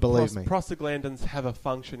the Believe me. prostaglandins have a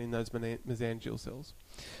function in those mesangial cells.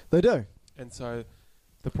 They do. And so,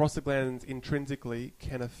 the prostaglandins intrinsically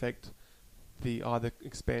can affect the either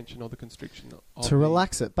expansion or the constriction of To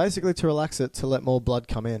relax it. Basically, to relax it to let more blood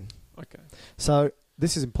come in. Okay. So,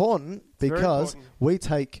 this is important very because important. we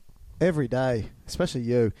take every day, especially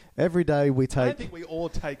you, every day we I don't take... think we all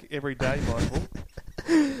take every day, Michael.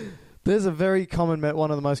 There's a very common, one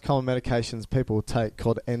of the most common medications people take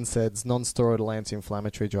called NSAIDs, non-steroidal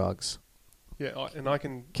anti-inflammatory drugs. Yeah, and I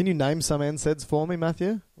can... Can you name some NSAIDs for me,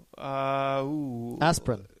 Matthew?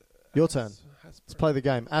 Aspirin. Your turn. Let's play the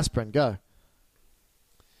game. Aspirin, go.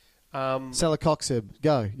 Celecoxib,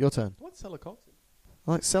 go. Your turn. What's celecoxib?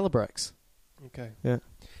 I like Celebrex. Okay. Yeah.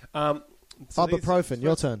 So Ibuprofen,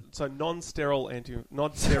 your turn. So non-steroid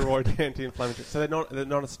anti-inflammatory. So they're not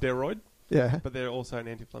a steroid, Yeah. but they're also an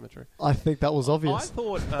anti-inflammatory. I think that was I obvious.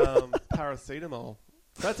 thought paracetamol.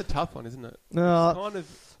 That's a tough one, isn't it? No, It's kind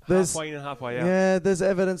of there's- halfway in and halfway out. Yeah, there's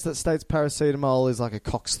evidence that states paracetamol is like a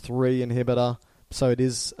COX-3 inhibitor, so it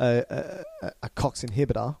is a COX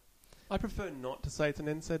inhibitor. I prefer not to say it's an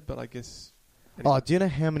NSAID, but I guess... Oh, do you know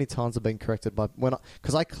how many times I've been corrected by...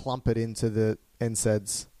 Because I clump it into the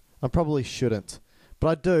NSAIDs. I probably shouldn't. But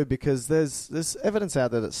I do because there's evidence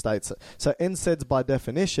out there that states it. So NSAIDs, by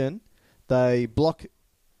definition, they block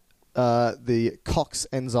the COX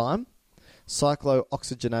enzyme,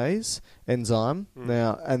 cyclooxygenase enzyme,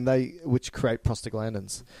 which create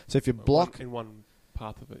prostaglandins. So if you block... In one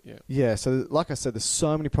path of it, yeah. Yeah, so like I said, there's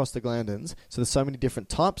so many prostaglandins. So there's so many different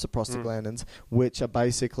types of prostaglandins, which are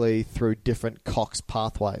basically through different COX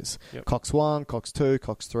pathways. Yep. COX-1, COX-2,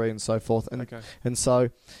 COX-3, and so forth. And so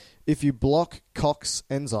if you block COX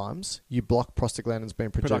enzymes, you block prostaglandins being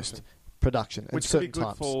produced. Production. Which at could be certain good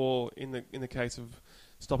times. for, in the case of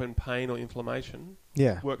stopping pain or inflammation.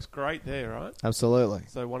 Yeah. Works great there, right? Absolutely.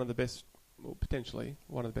 So one of the best, well, potentially,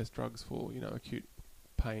 one of the best drugs for, acute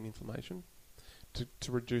pain, inflammation,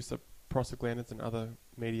 to reduce the prostaglandins and other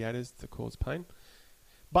mediators that cause pain.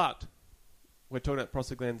 But we're talking about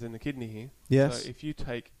prostaglandins in the kidney here. Yes. So if you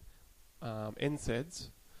take NSAIDs,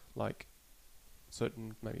 like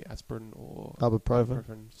certain maybe aspirin or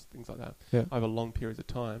Ibuprofen. things like that, Yeah. over long periods of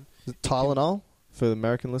time. Is it Tylenol for the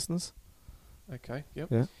American listeners? Okay, yep.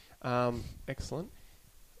 Yeah. Excellent.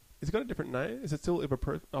 Has it got a different name? Is it still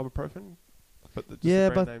ibuprofen? But the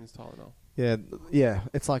brand name is Tylenol. Yeah.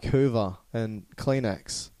 It's like Hoover and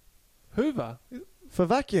Kleenex Hoover? for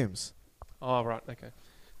vacuums. Oh, right. Okay.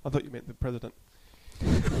 I thought you meant the president.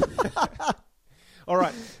 All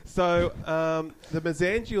right. So the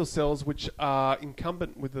mesangial cells, which are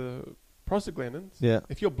incumbent with the prostaglandins,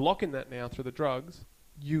 if you're blocking that now through the drugs,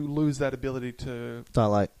 you lose that ability to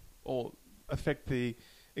dilate or affect the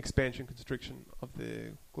expansion constriction of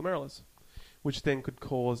the glomerulus, which then could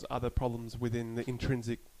cause other problems within the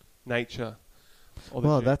intrinsic nature of the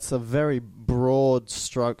Well, gene. that's a very broad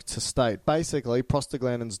stroke to state. Basically,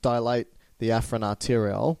 prostaglandins dilate the afferent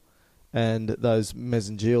arteriole and those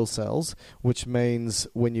mesangial cells, which means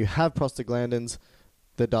when you have prostaglandins,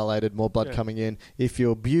 they're dilated, more blood coming in. If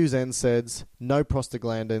you abuse NSAIDs, no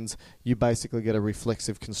prostaglandins, you basically get a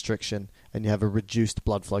reflexive constriction and you have a reduced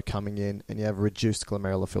blood flow coming in and you have a reduced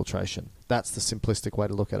glomerular filtration. That's the simplistic way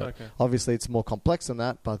to look at it. Okay. Obviously, it's more complex than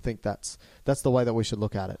that, but I think that's the way that we should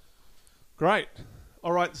look at it. Great.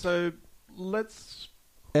 All right, so let's...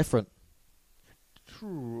 Efferent.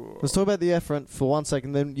 Let's talk about the efferent for 1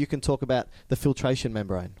 second, then you can talk about the filtration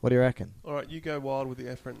membrane. What do you reckon? All right, you go wild with the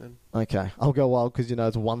efferent then. Okay, I'll go wild because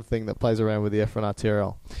it's one thing that plays around with the efferent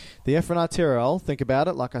arteriole. The efferent arteriole, think about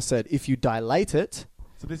it, like I said, if you dilate it...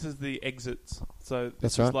 So this is the exits. So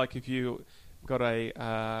That's this right. is like if you got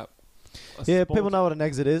a people know what an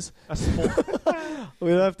exit is. A sport.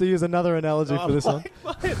 We'll have to use another analogy for this one.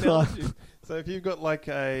 My analogy. So if you've got like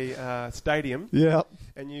a stadium, Yeah.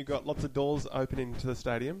 and you've got lots of doors opening to the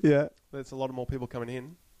stadium, Yeah. there's a lot more people coming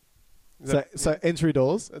in. So entry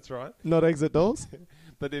doors, That's right. not exit doors.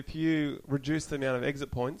 But if you reduce the amount of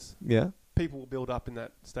exit points, Yeah. people will build up in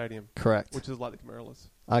that stadium, Correct. which is like the glomerulus.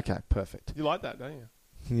 Okay, perfect. You like that, don't you?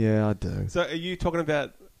 Yeah, I do. So are you talking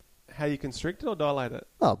about how you constrict it or dilate it?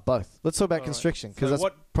 Oh, both. Let's talk about All right. constriction because So that's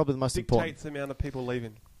what probably the most important. Dictates the amount of people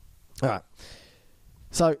leaving. All right.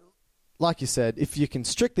 So, like you said, if you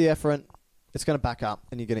constrict the efferent, it's going to back up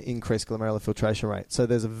and you're going to increase glomerular filtration rate. So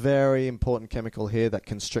there's a very important chemical here that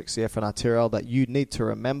constricts the efferent arteriole that you need to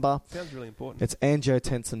remember. Sounds really important. It's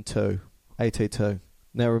angiotensin 2, AT2.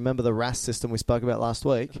 Now, remember the RAS system we spoke about last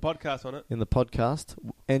week? There's a podcast on it. In the podcast,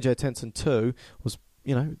 angiotensin 2 was,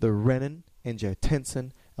 the renin,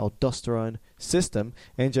 angiotensin, aldosterone system.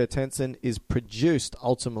 Angiotensin is produced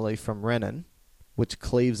ultimately from renin, which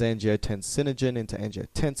cleaves angiotensinogen into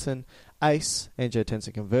angiotensin. ACE,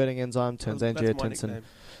 angiotensin converting enzyme, turns angiotensin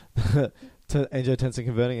to angiotensin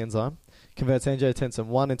converting enzyme, converts angiotensin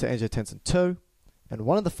 1 into angiotensin 2. And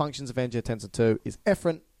one of the functions of angiotensin 2 is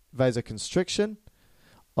efferent vasoconstriction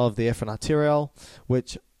of the efferent arteriole,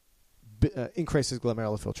 which increases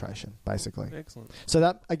glomerular filtration, basically. Excellent. So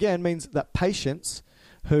that, again, means that patients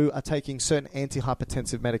who are taking certain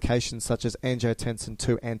antihypertensive medications such as angiotensin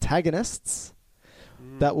 2 antagonists,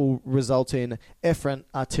 that will result in efferent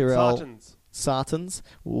arterial... Sartans.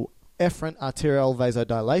 Efferent arterial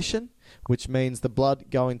vasodilation, which means the blood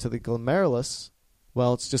going to the glomerulus,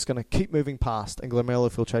 well, it's just going to keep moving past and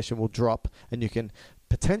glomerular filtration will drop and you can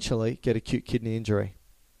potentially get acute kidney injury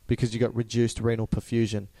because you got reduced renal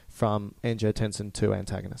perfusion from angiotensin 2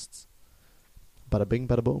 antagonists. Bada bing,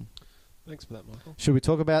 bada boom. Thanks for that, Michael. Should we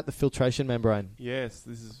talk about the filtration membrane? Yes,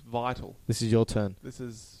 this is vital. This is your turn. This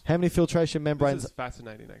is... How many filtration membranes? This is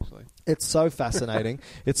fascinating, actually. It's so fascinating.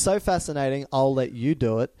 It's so fascinating, I'll let you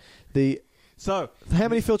do it. How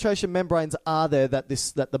many filtration membranes are there that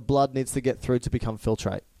the blood needs to get through to become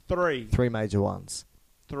filtrate? 3. 3 major ones.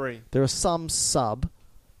 3. There are some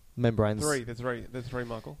sub-membranes. 3. There's 3,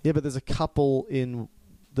 Michael. Yeah, but there's a couple in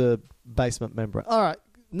the basement membrane. All right.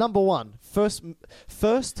 Number 1, first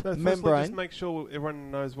membrane. Just make sure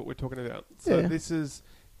everyone knows what we're talking about. So this is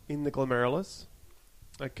in the glomerulus.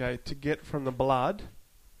 Okay, to get from the blood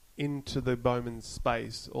into the Bowman's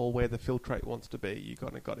space or where the filtrate wants to be, you've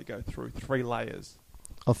got to go through 3 layers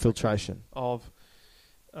of filtration. Of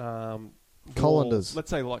colanders. Walls.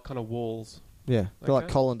 Let's say like kind of walls. Yeah, they're like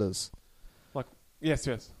colanders. Yes.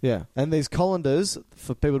 Yeah, and these colanders,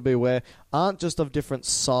 for people to be aware, aren't just of different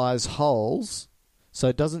size holes. So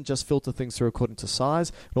it doesn't just filter things through according to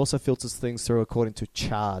size, it also filters things through according to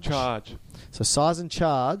charge. So size and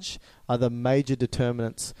charge are the major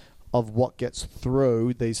determinants of what gets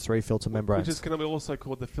through these 3 filter membranes. Which is going to be also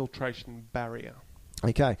called the filtration barrier.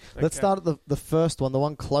 Okay. Let's start at the first one, the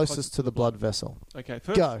one closest to the blood vessel. Okay,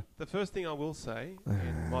 go. The first thing I will say,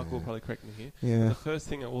 and Michael will probably correct me here, yeah. The first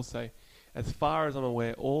thing I will say, as far as I'm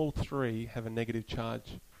aware, all 3 have a negative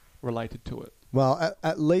charge related to it. Well,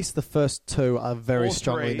 at least the first 2 are very all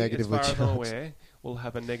strongly 3, negatively as charged. far as I'm aware, will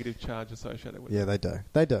have a negative charge associated with it. Yeah, they do.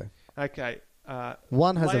 They do. Okay,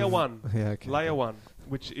 One has layer one. Yeah, okay. Layer one,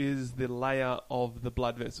 which is the layer of the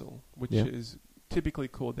blood vessel, which is typically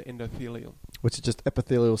called the endothelium. Which is just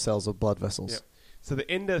epithelial cells of blood vessels. Yeah. So the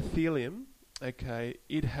endothelium, okay,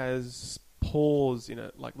 it has pores in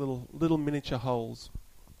it, like little miniature holes.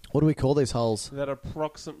 What do we call these holes? That are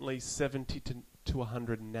approximately 70 to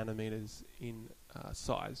 100 nanometers in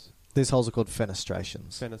size. These holes are called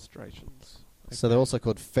fenestrations. Fenestrations. Okay. So they're also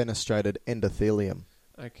called fenestrated endothelium.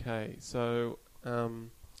 Okay, so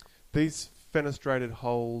these fenestrated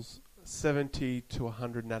holes, 70 to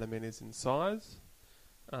 100 nanometers in size.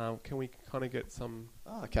 Can we kind of get some...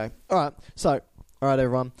 Oh, okay. All right. So, all right,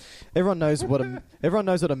 everyone. Everyone knows what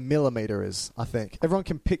a millimeter is, I think. Everyone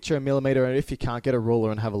can picture a millimeter, and if you can't, get a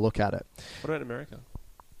ruler and have a look at it. What about America?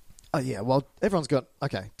 Oh, yeah. Well, everyone's got...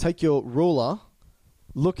 Okay. Take your ruler.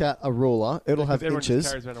 Look at a ruler. It'll have inches. Just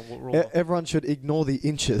carries around a ruler. Everyone should ignore the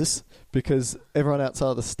inches because everyone outside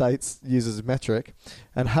of the States uses metric.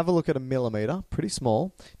 And have a look at a millimeter. Pretty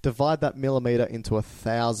small. Divide that millimeter into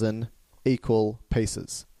 1,000 equal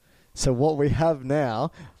pieces. So what we have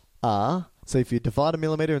now are... So if you divide a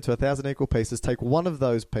millimeter into 1,000 equal pieces, take one of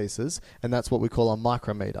those pieces, and that's what we call a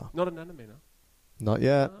micrometer. Not a nanometer. Not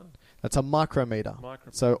yet. Oh. That's a micrometer.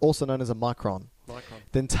 So also known as a micron.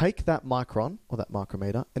 Then take that micron, or that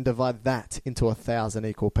micrometer, and divide that into 1,000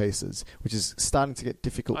 equal pieces, which is starting to get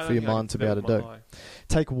difficult for your mind to be able to do.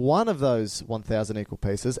 Take one of those 1,000 equal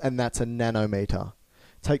pieces, and that's a nanometer.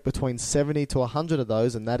 Take between 70 to 100 of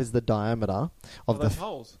those, and that is the diameter of the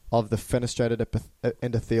fenestrated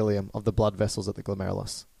endothelium of the blood vessels at the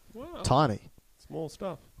glomerulus. Wow. Tiny. Small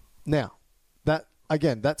stuff. Now,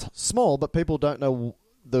 that's small, but people don't know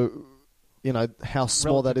how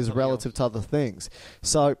small that is relative to other things.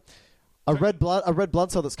 So, a red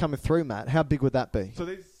blood cell that's coming through, Matt, how big would that be? So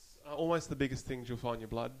these are almost the biggest things you'll find in your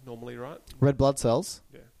blood normally, right? Red blood cells?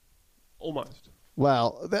 Yeah. Almost.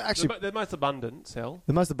 Well, they're actually... They're the most abundant cell.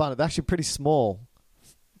 The most abundant. They're actually pretty small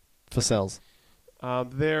for cells.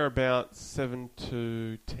 They're about 7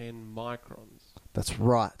 to 10 microns. That's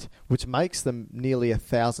right. Which makes them nearly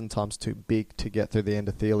 1,000 times too big to get through the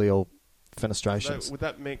endothelial fenestrations. Would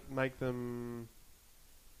that make them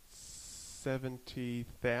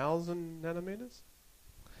 70,000 nanometers?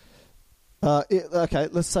 Okay,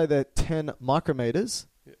 let's say they're 10 micrometers.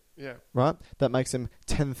 Yeah. Right? That makes them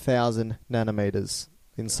 10,000 nanometers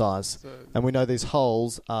in size. And we know these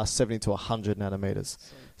holes are 70 to 100 nanometers.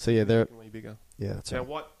 So yeah, they're... bigger. Yeah, that's now, right.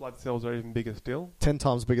 white blood cells are even bigger still. 10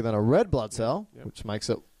 times bigger than a red blood cell, which makes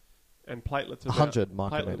it... And platelets are 100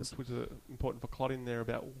 micrometers. micrometers. Which are important for clotting. They're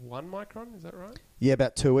about 1 micron, is that right? Yeah,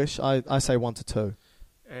 about 2-ish. I say 1 to 2.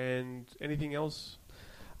 And anything else?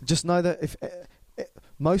 Just know that if...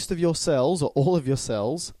 most of your cells, or all of your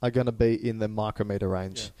cells, are going to be in the micrometer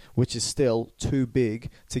range, which is still too big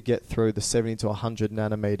to get through the 70 to 100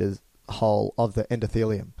 nanometers hole of the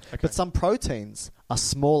endothelium. Okay. But some proteins are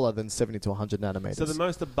smaller than 70 to 100 nanometers. So the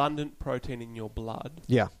most abundant protein in your blood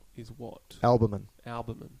is what? Albumin.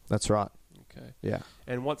 Albumin. That's right. Okay. Yeah.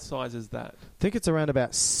 And what size is that? I think it's around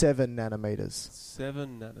about 7 nanometers.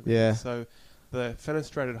 7 nanometers. Yeah. So the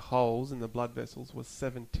fenestrated holes in the blood vessels was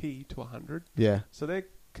 70 to 100. Yeah. So they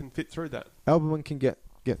can fit through that. Albumin can get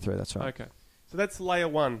through, that's right. Okay. So that's layer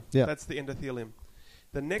 1. Yeah. That's the endothelium.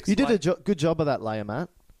 The next You did a good job of that layer, Matt.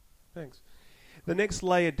 Thanks. The next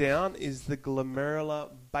layer down is the glomerular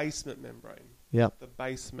basement membrane. Yeah. The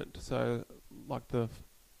basement. So like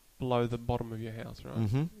below the bottom of your house, right?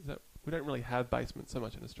 Mm-hmm. We don't really have basements so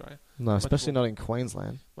much in Australia. No, especially not in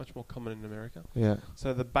Queensland. Much more common in America. Yeah.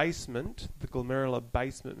 So the basement, the glomerular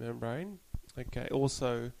basement membrane, okay,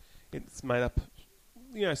 also it's made up,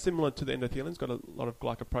 similar to the endothelium. It's got a lot of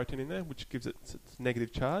glycoprotein in there, which gives it its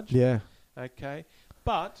negative charge. Yeah. Okay.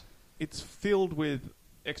 But it's filled with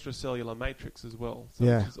extracellular matrix as well. So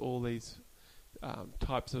which is all these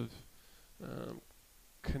types of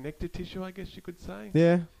connective tissue, I guess you could say.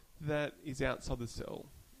 Yeah. That is outside the cell.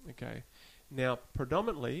 Okay. Now,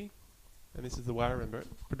 predominantly, and this is the way I remember it,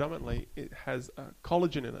 predominantly it has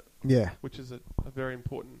collagen in it. Yeah. Which is a very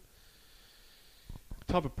important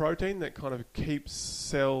type of protein that kind of keeps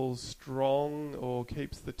cells strong or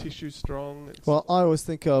keeps the tissue strong. Well, I always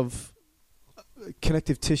think of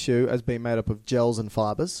connective tissue as being made up of gels and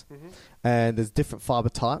fibers. Mm-hmm. And there's different fiber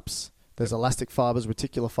types. There's elastic fibers,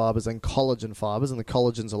 reticular fibers, and collagen fibers. And the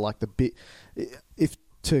collagens are like the bit...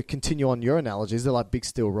 To continue on your analogies, they're like big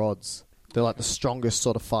steel rods. They're like the strongest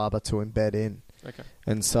sort of fiber to embed in. Okay.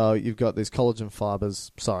 And so you've got these collagen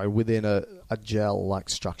fibers, within a gel-like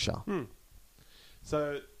structure.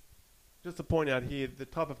 So just to point out here, the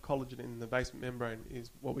type of collagen in the basement membrane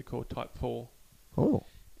is what we call type 4. Oh.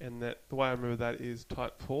 And that the way I remember that is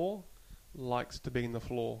type 4 likes to be in the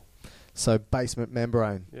floor. So basement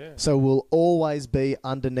membrane. Yeah. So will always be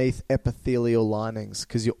underneath epithelial linings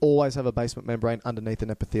because you always have a basement membrane underneath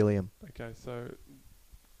an epithelium. Okay, so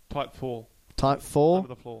type 4. Type 4? Under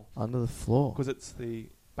the floor. Under the floor. Because it's the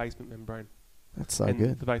basement membrane. That's so and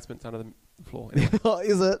good. the basement's under the floor. Anyway.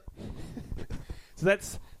 Is it? So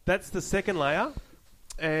that's the second layer.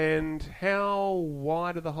 And how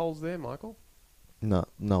wide are the holes there, Michael? No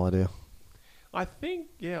idea. I think,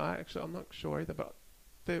 I'm not sure either, but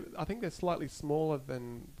I think they're slightly smaller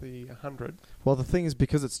than the 100. Well, the thing is,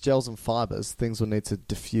 because it's gels and fibres, things will need to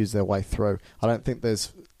diffuse their way through. I don't think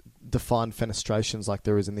there's defined fenestrations like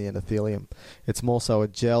there is in the endothelium. It's more so a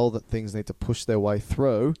gel that things need to push their way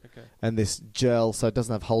through. Okay. And this gel, so it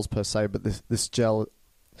doesn't have holes per se, but this gel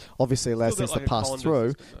obviously allows things to pass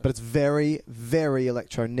through, but it's very, very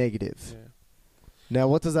electronegative. Yeah. Now,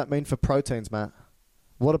 what does that mean for proteins, Matt?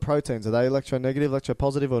 What are proteins? Are they electronegative,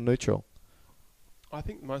 electropositive, or neutral? I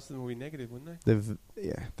think most of them will be negative, wouldn't they?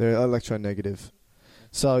 They're electronegative.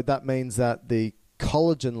 So that means that the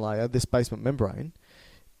collagen layer, this basement membrane,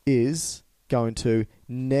 is going to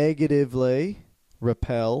negatively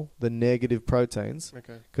repel the negative proteins.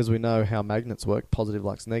 Okay. Because we know how magnets work. Positive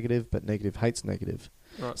likes negative, but negative hates negative.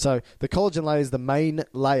 Right. So the collagen layer is the main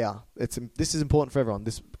layer. This is important for everyone.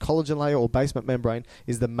 This collagen layer or basement membrane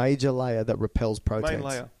is the major layer that repels proteins. Main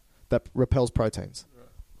layer. That repels proteins.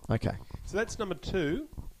 Right. Okay. So that's number 2.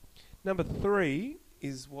 Number 3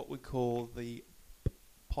 is what we call the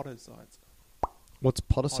podocytes. What's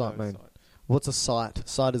podocyte mean? What's a site?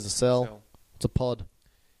 Site is a cell. It's a pod.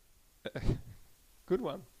 Good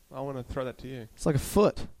one. I want to throw that to you. It's like a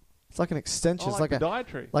foot. It's like an extension. Oh, it's like like a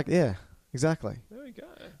dietary. Yeah, exactly. There we go.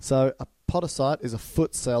 So a podocyte is a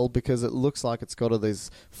foot cell because it looks like it's got all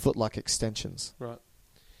these foot-like extensions. Right.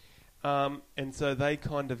 And so they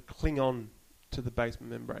kind of cling on to the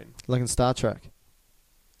basement membrane. Like in Star Trek.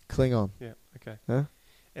 Klingon. Yeah, okay. Huh?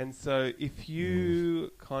 And so if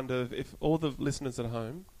you if all the listeners at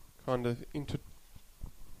home kind of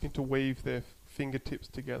interweave their fingertips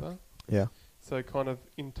together. Yeah. So kind of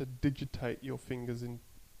interdigitate your fingers in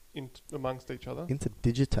amongst each other.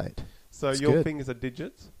 Interdigitate. So That's your good. fingers are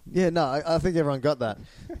digits. Yeah, no, I think everyone got that.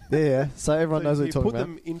 Yeah. So everyone knows what you're talking about.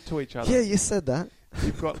 You put them into each other. Yeah, you said that.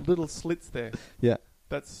 You've got little slits there. Yeah.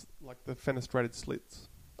 That's like the fenestrated slits.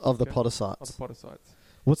 Of the Of podocytes. the podocytes.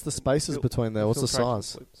 What's the spaces between there? What's the Filtration size?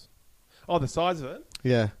 slits. Oh, the size of it?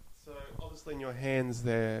 Yeah. So obviously in your hands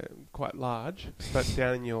they're quite large, but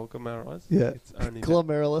down in your glomerulus, Yeah. it's only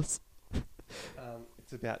Glomerulus.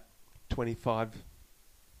 it's about 25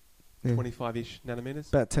 Yeah. 25-ish nanometers.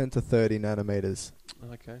 About 10 to 30 nanometers.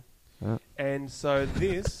 Okay. Yeah. And so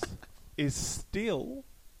this is still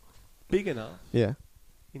big enough Yeah.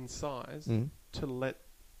 in size Mm. to let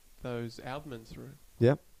those albumins through.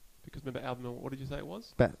 Yep. Because remember albumin, what did you say it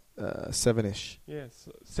was? About 7-ish. Yes,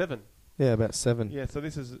 7. Yeah, about 7. Yeah, so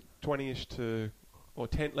this is 20-ish to, or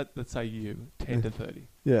 10, let's say 10 to 30.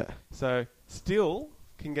 Yeah. So still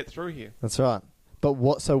can get through here. That's right. But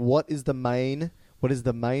what is the main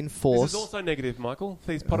force? This is also negative, Michael.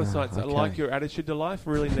 These podocytes are okay. like your attitude to life,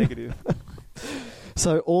 really negative.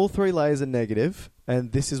 So all 3 layers are negative,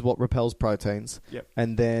 and this is what repels proteins. Yep.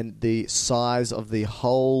 And then the size of the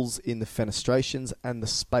holes in the fenestrations and the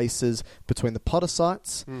spaces between the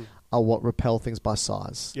podocytes are what repel things by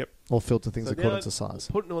size. Yep. Or filter things So according now, to size.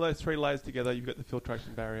 Putting all those 3 layers together, you've got the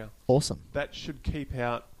filtration barrier. Awesome. That should keep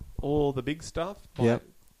out all the big stuff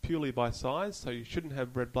purely by size. So you shouldn't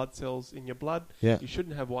have red blood cells in your blood. Yeah. You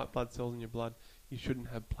shouldn't have white blood cells in your blood. You shouldn't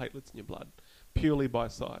have platelets in your blood. Purely by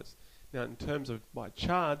size. Now, in terms of by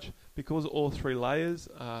charge, because all 3 layers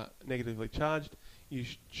are negatively charged, you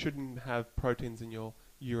shouldn't have proteins in your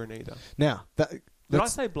urine either. Now, Did I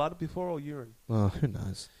say blood before or urine? Oh, who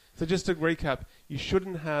knows? So just to recap, you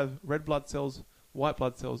shouldn't have red blood cells, white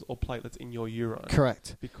blood cells, or platelets in your urine.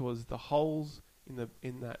 Correct. Because the holes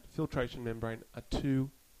in that filtration membrane are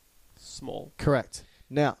too small. Correct.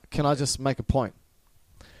 Now, can I just make a point?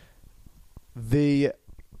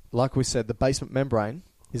 Like we said, the basement membrane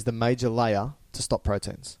is the major layer to stop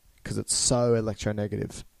proteins because it's so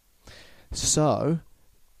electronegative. So,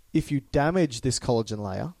 if you damage this collagen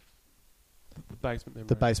layer,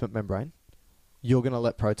 The basement membrane, you're going to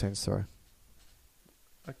let proteins through.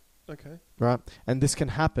 Okay. Right? And this can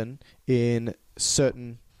happen in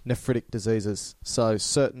certain nephritic diseases. So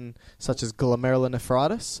certain, such as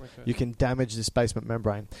glomerulonephritis, you can damage this basement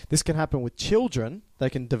membrane. This can happen with children. They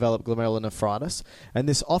can develop glomerulonephritis. And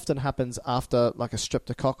this often happens after like a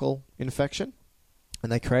streptococcal infection.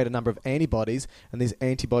 And they create a number of antibodies, and these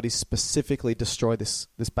antibodies specifically destroy this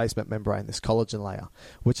basement membrane, this collagen layer,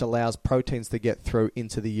 which allows proteins to get through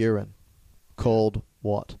into the urine. called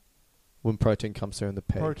what? When protein comes through in the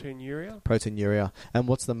pee. Proteinuria. Proteinuria. And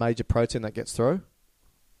what's the major protein that gets through?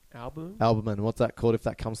 Albumin. Albumin. What's that called if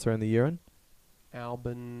that comes through in the urine?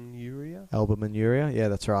 Albuminuria. Albuminuria. Yeah,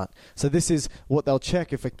 that's right. So this is what they'll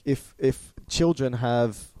check if children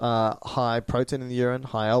have high protein in the urine,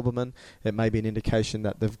 high albumin. It may be an indication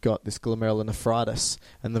that they've got this glomerulonephritis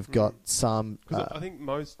and they've got some. I think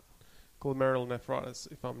most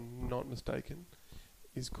glomerulonephritis, if I'm not mistaken,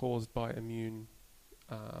 is caused by immune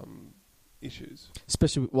issues.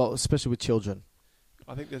 Especially with children.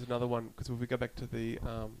 I think there's another one because if we go back to the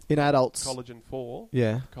in adults, collagen 4.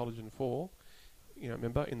 Yeah. Collagen 4.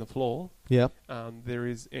 Remember in the floor. Yeah. There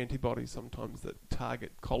is antibodies sometimes that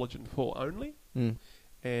target collagen 4 only,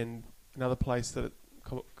 and another place that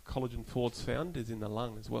collagen 4 is found is in the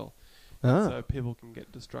lung as well. So people can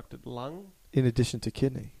get destructed lung in addition to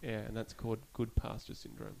kidney. Yeah, and that's called Goodpasture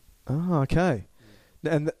syndrome. Oh, okay.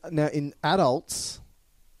 And now in adults,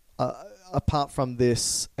 apart from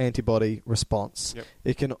this antibody response,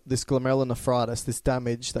 this glomerulonephritis, this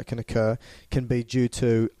damage that can occur, can be due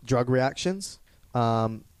to drug reactions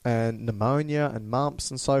and pneumonia and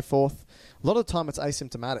mumps and so forth. A lot of the time it's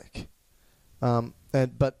asymptomatic,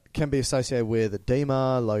 but can be associated with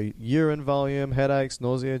edema, low urine volume, headaches,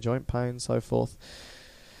 nausea, joint pain, so forth.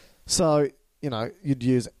 So, you'd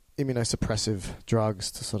use immunosuppressive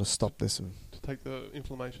drugs to sort of stop this and take the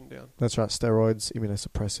inflammation down. That's right, steroids,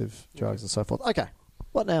 immunosuppressive drugs and so forth. Okay,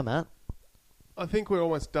 what now, Matt? I think we're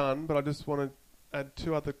almost done, but I just want to add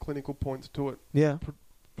two other clinical points to it. Yeah.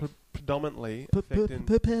 Predominantly affecting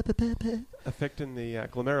the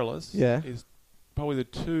glomerulus is probably the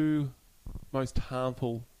two most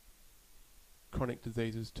harmful chronic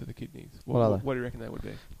diseases to the kidneys. What do you reckon they would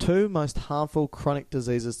be? Two most harmful chronic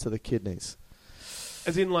diseases to the kidneys?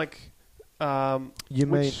 As in which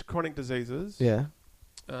chronic diseases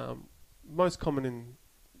most common in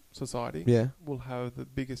society will have the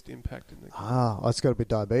biggest impact in the kidneys? It's got to be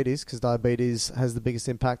diabetes, because diabetes has the biggest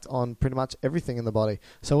impact on pretty much everything in the body.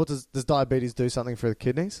 So what does diabetes do something for the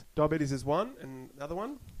kidneys? Diabetes is one, and another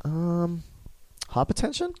one?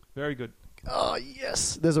 Hypertension? Very good. Oh,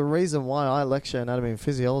 yes. There's a reason why I lecture anatomy and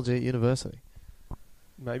physiology at university.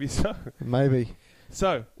 Maybe so. Maybe.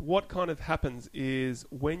 So, what kind of happens is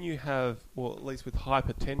when you have, or at least with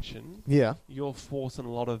hypertension, you're forcing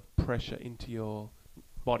a lot of pressure into your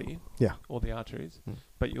body, or the arteries,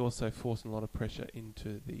 but you're also forcing a lot of pressure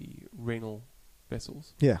into the renal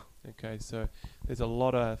vessels. Yeah. Okay, so there's a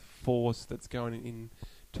lot of force that's going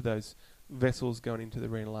into those vessels going into the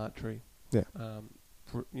renal artery. Yeah.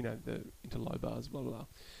 The interlobars, blah, blah, blah.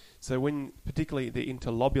 So when, particularly the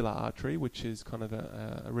interlobular artery, which is kind of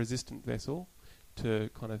a resistant vessel, to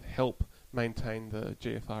kind of help maintain the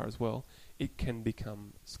GFR as well, it can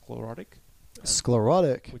become sclerotic.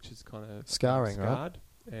 Sclerotic? Which is kind of scarring, scarred, right?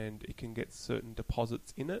 And it can get certain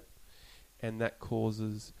deposits in it, and that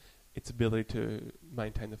causes its ability to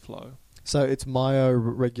maintain the flow. So it's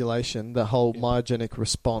myoregulation. The whole myogenic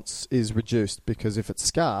response is reduced, because if it's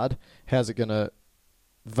scarred, how's it going to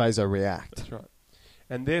vasoreact? That's right.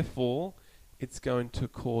 And therefore, it's going to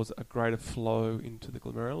cause a greater flow into the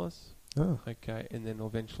glomerulus. Oh. Okay, and then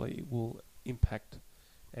eventually it will impact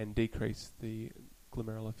and decrease the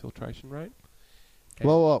glomerular filtration rate.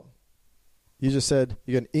 Whoa. You just said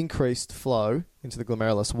you get an increased flow into the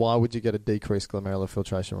glomerulus. Why would you get a decreased glomerular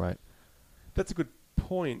filtration rate? That's a good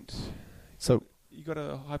point. So you got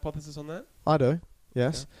a hypothesis on that? I do,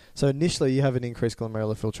 yes. Okay. So initially you have an increased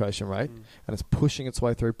glomerular filtration rate, and it's pushing its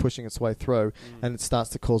way through, and it starts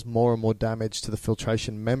to cause more and more damage to the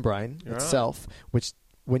filtration membrane itself, which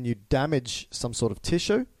when you damage some sort of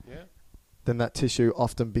tissue, then that tissue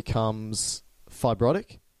often becomes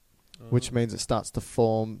fibrotic, which means it starts to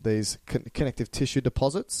form these connective tissue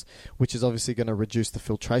deposits, which is obviously going to reduce the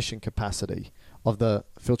filtration capacity of the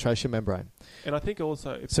filtration membrane. And I think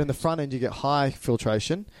also... So in the front end you get high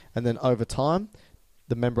filtration, and then over time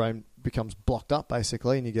the membrane becomes blocked up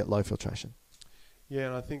basically, and you get low filtration. Yeah,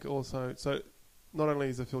 and I think also... So not only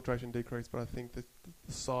is the filtration decreased, but I think that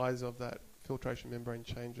the size of that filtration membrane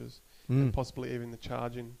changes, and possibly even the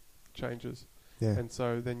charging changes. Yeah. And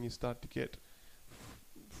so then you start to get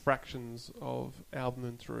fractions of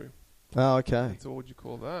albumin through. Oh, okay. So what would you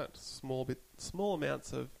call that? Small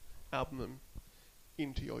amounts of albumin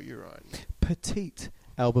into your urine. Petite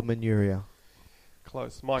albuminuria.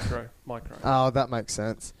 Close. Micro. Oh, that makes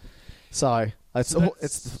sense. Sorry. It's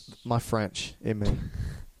my French in me.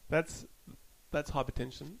 That's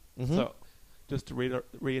hypertension. Mm-hmm. So just to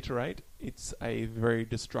reiterate, it's a very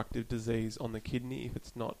destructive disease on the kidney if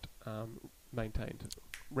it's not maintained,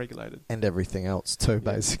 regulated. And everything else too,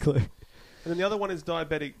 basically. And then the other one is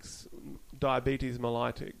diabetes diabetes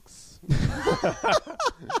mellitus.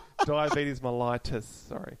 Diabetes mellitus,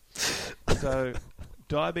 sorry. So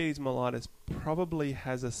diabetes mellitus probably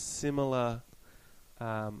has a similar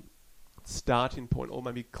starting point, or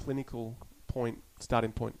maybe clinical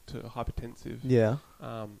starting point to hypertensive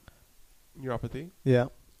neuropathy. Yeah.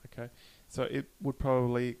 Okay. So it would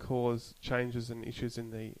probably cause changes and issues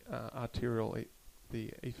in the arterial,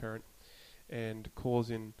 the efferent, and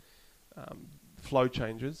causing flow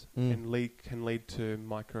changes and can lead to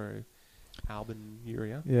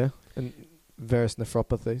microalbuminuria. Yeah. And various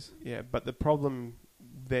nephropathies. Yeah, but the problem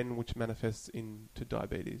then which manifests into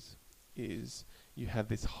diabetes is you have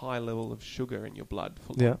this high level of sugar in your blood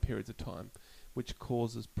for long periods of time, which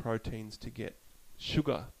causes proteins to get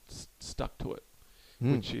sugar stuck to it,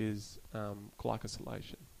 which is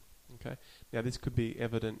glycosylation. Okay. Now this could be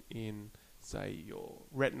evident in, say, your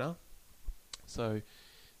retina. So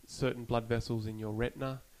certain blood vessels in your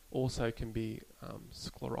retina also can be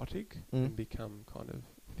sclerotic and become kind of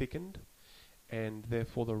thickened, and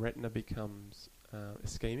therefore the retina becomes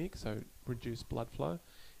ischemic, so reduced blood flow.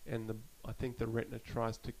 And I think the retina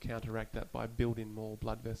tries to counteract that by building more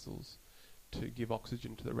blood vessels to give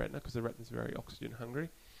oxygen to the retina, because the retina is very oxygen hungry,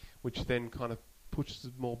 which then kind of pushes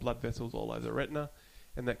more blood vessels all over the retina,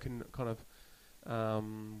 and that can kind of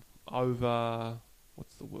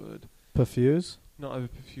perfuse? Not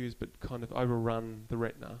over-perfuse, but kind of overrun the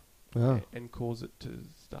retina and cause it to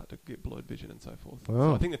start to get blurred vision and so forth.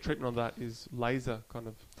 So I think the treatment on that is laser kind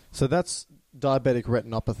of... So that's diabetic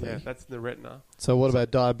retinopathy. Yeah, that's the retina. So what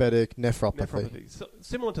about diabetic nephropathy? Nephropathy. So,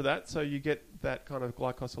 similar to that, so you get that kind of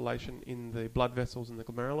glycosylation in the blood vessels in the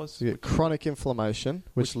glomerulus. So you get chronic inflammation,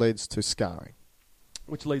 which leads to scarring.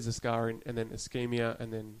 Which leads to scarring, and then ischemia,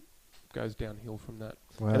 and then goes downhill from that.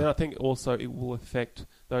 Wow. And then I think also it will affect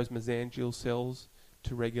those mesangial cells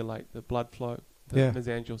to regulate the blood flow. The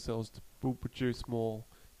mesangial cells will produce more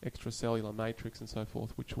extracellular matrix and so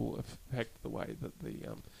forth, which will affect the way that the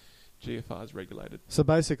GFR is regulated. So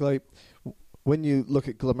basically, when you look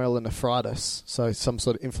at glomerulonephritis, so some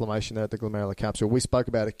sort of inflammation there at the glomerular capsule, we spoke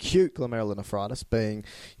about acute glomerulonephritis being,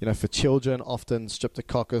 for children, often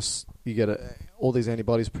streptococcus, you get all these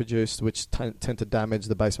antibodies produced which tend to damage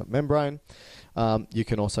the basement membrane. You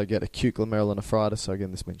can also get acute glomerulonephritis, so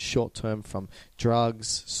again, this means short-term from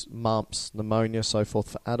drugs, mumps, pneumonia, so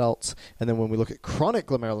forth for adults. And then when we look at chronic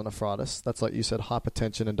glomerulonephritis, that's like you said,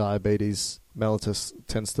 hypertension and diabetes mellitus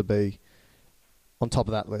tends to be on top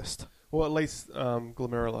of that list. Well, at least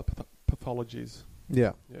glomerular pathologies.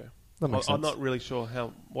 Yeah. Yeah. That makes sense. I'm not really sure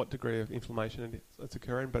what degree of inflammation it's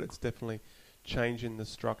occurring, but it's definitely changing the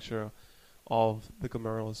structure of the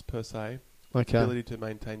glomerulus per se. Okay. Ability to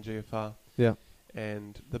maintain GFR. Yeah.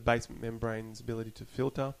 And the basement membrane's ability to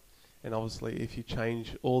filter. And obviously, if you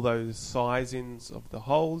change all those sizings of the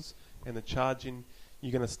holes and the charging,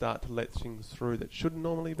 you're going to start to let things through that shouldn't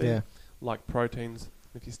normally be, like proteins.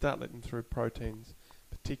 If you start letting through proteins,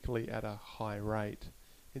 particularly at a high rate,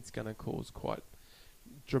 it's going to cause quite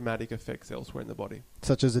dramatic effects elsewhere in the body.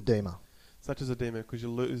 Such as edema, because you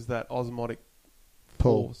lose that osmotic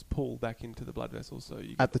pull back into the blood vessels. So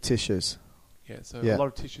you at the tissues. Yeah, so a lot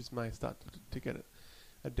of tissues may start to get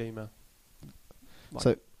edema.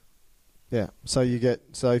 So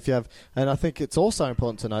if you have, and I think it's also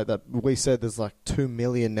important to note that we said there's like 2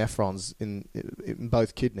 million nephrons in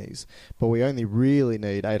both kidneys, but we only really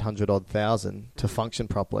need 800,000 to function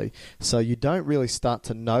properly. So you don't really start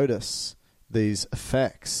to notice these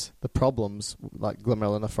effects, the problems like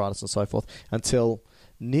glomerulonephritis and so forth, until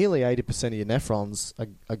nearly 80% of your nephrons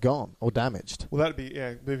are gone or damaged. Well, that'd be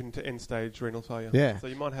moving to end-stage renal failure. Yeah. So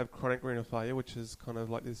you might have chronic renal failure, which is kind of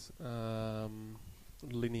like this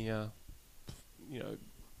linear,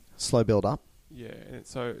 slow build up. Yeah, and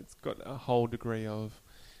so it's got a whole degree of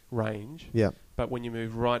range. Yeah. But when you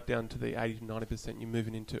move right down to the 80 to 90%, you're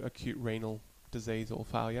moving into acute renal disease or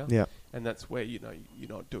failure. Yeah. And that's where you're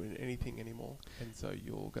not doing anything anymore, and so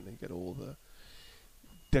you're going to get all the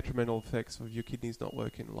detrimental effects of your kidneys not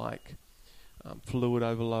working, like fluid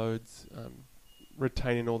overloads,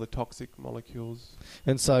 retaining all the toxic molecules,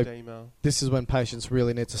 and so edema. This is when patients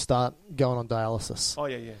really need to start going on dialysis. Oh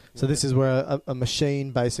yeah. So this is where a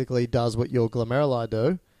machine basically does what your glomeruli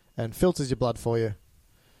do and filters your blood for you.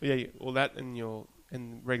 Yeah. Well, that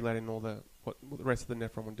and regulating all what the rest of the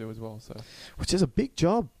nephron would do as well. So, which is a big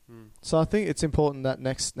job. So I think it's important that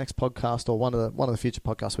next podcast or one of the future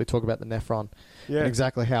podcasts we talk about the nephron and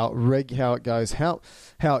exactly how it goes, how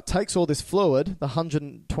it takes all this fluid, the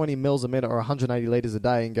 120 mils a minute or 180 litres a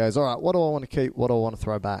day, and goes, all right, what do I want to keep? What do I want to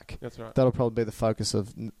throw back? That's right. That'll probably be the focus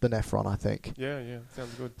of the nephron, I think. Yeah,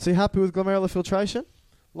 sounds good. So you happy with glomerular filtration?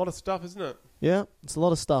 A lot of stuff, isn't it? Yeah, it's a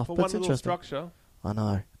lot of stuff. For but one it's little interesting. structure. I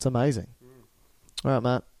know. It's amazing. All right,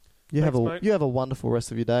 Matt. Thanks, mate. You have a wonderful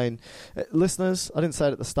rest of your day. And listeners, I didn't say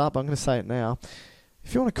it at the start, but I'm going to say it now.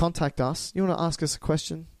 If you want to contact us, you want to ask us a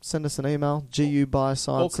question, send us an email, GU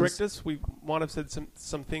Biosciences. Or correct us. We might have said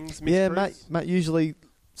some things. Yeah, mistruths. Matt usually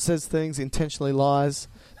says things, intentionally lies.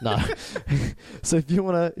 No. So if you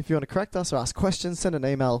want to correct us or ask questions, send an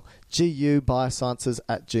email,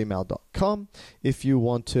 gubiosciences@gmail.com. If you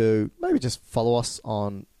want to maybe just follow us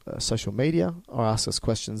on social media or ask us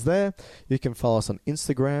questions there, you can follow us on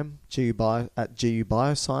Instagram, @GU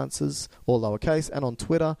Biosciences, all lowercase, and on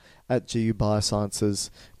Twitter @GU Biosciences.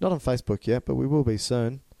 Not on Facebook yet, but we will be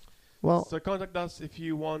soon. Well, so contact us if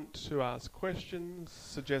you want to ask questions,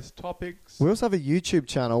 suggest topics. We also have a YouTube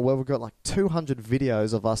channel where we've got like 200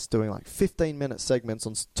 videos of us doing like 15-minute segments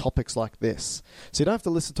on topics like this. So you don't have to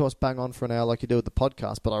listen to us bang on for an hour like you do with the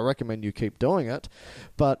podcast, but I recommend you keep doing it.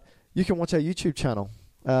 But you can watch our YouTube channel.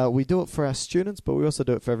 We do it for our students, but we also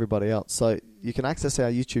do it for everybody else. So you can access our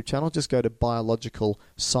YouTube channel. Just go to Biological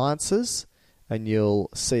Sciences and you'll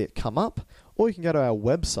see it come up. Or you can go to our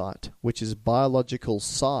website, which is Biological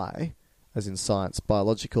Sci, as in science,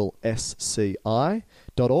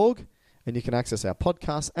 biologicalsci.org, and you can access our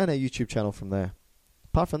podcast and our YouTube channel from there.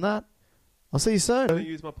 Apart from that, I'll see you soon. I'm going to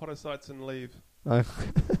use my podocytes and leave.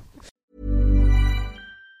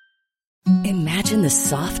 Imagine the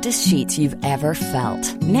softest sheets you've ever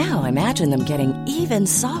felt. Now imagine them getting even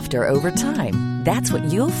softer over time. That's what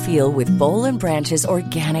you'll feel with Boll & Branch's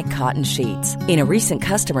organic cotton sheets. In a recent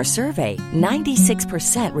customer survey,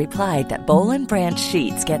 96% replied that Boll & Branch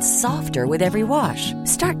sheets get softer with every wash.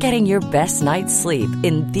 Start getting your best night's sleep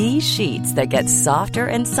in these sheets that get softer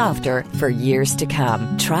and softer for years to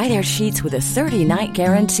come. Try their sheets with a 30-night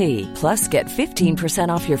guarantee. Plus, get 15%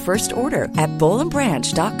 off your first order at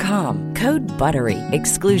bollandbranch.com. Code BUTTERY.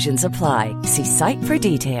 Exclusions apply. See site for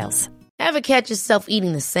details. Ever catch yourself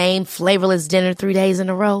eating the same flavorless dinner 3 days in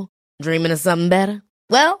a row? Dreaming of something better?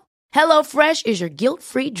 Well, HelloFresh is your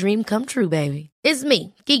guilt-free dream come true, baby. It's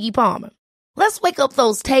me, Keke Palmer. Let's wake up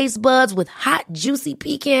those taste buds with hot, juicy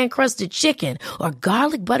pecan-crusted chicken or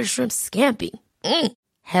garlic butter shrimp scampi.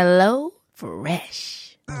 Hello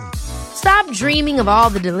Fresh. Stop dreaming of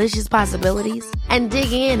all the delicious possibilities and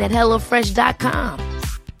dig in at HelloFresh.com.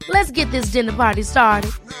 Let's get this dinner party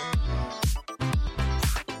started.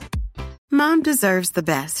 Mom deserves the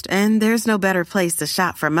best, and there's no better place to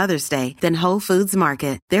shop for Mother's Day than Whole Foods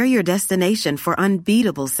Market. They're your destination for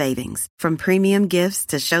unbeatable savings, from premium gifts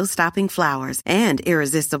to show-stopping flowers and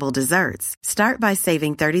irresistible desserts. Start by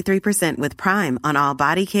saving 33% with Prime on all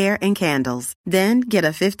body care and candles. Then get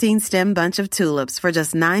a 15-stem bunch of tulips for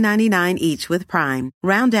just $9.99 each with Prime.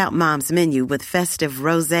 Round out Mom's menu with festive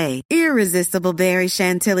rosé, irresistible berry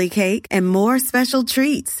chantilly cake, and more special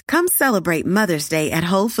treats. Come celebrate Mother's Day at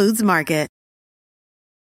Whole Foods Market.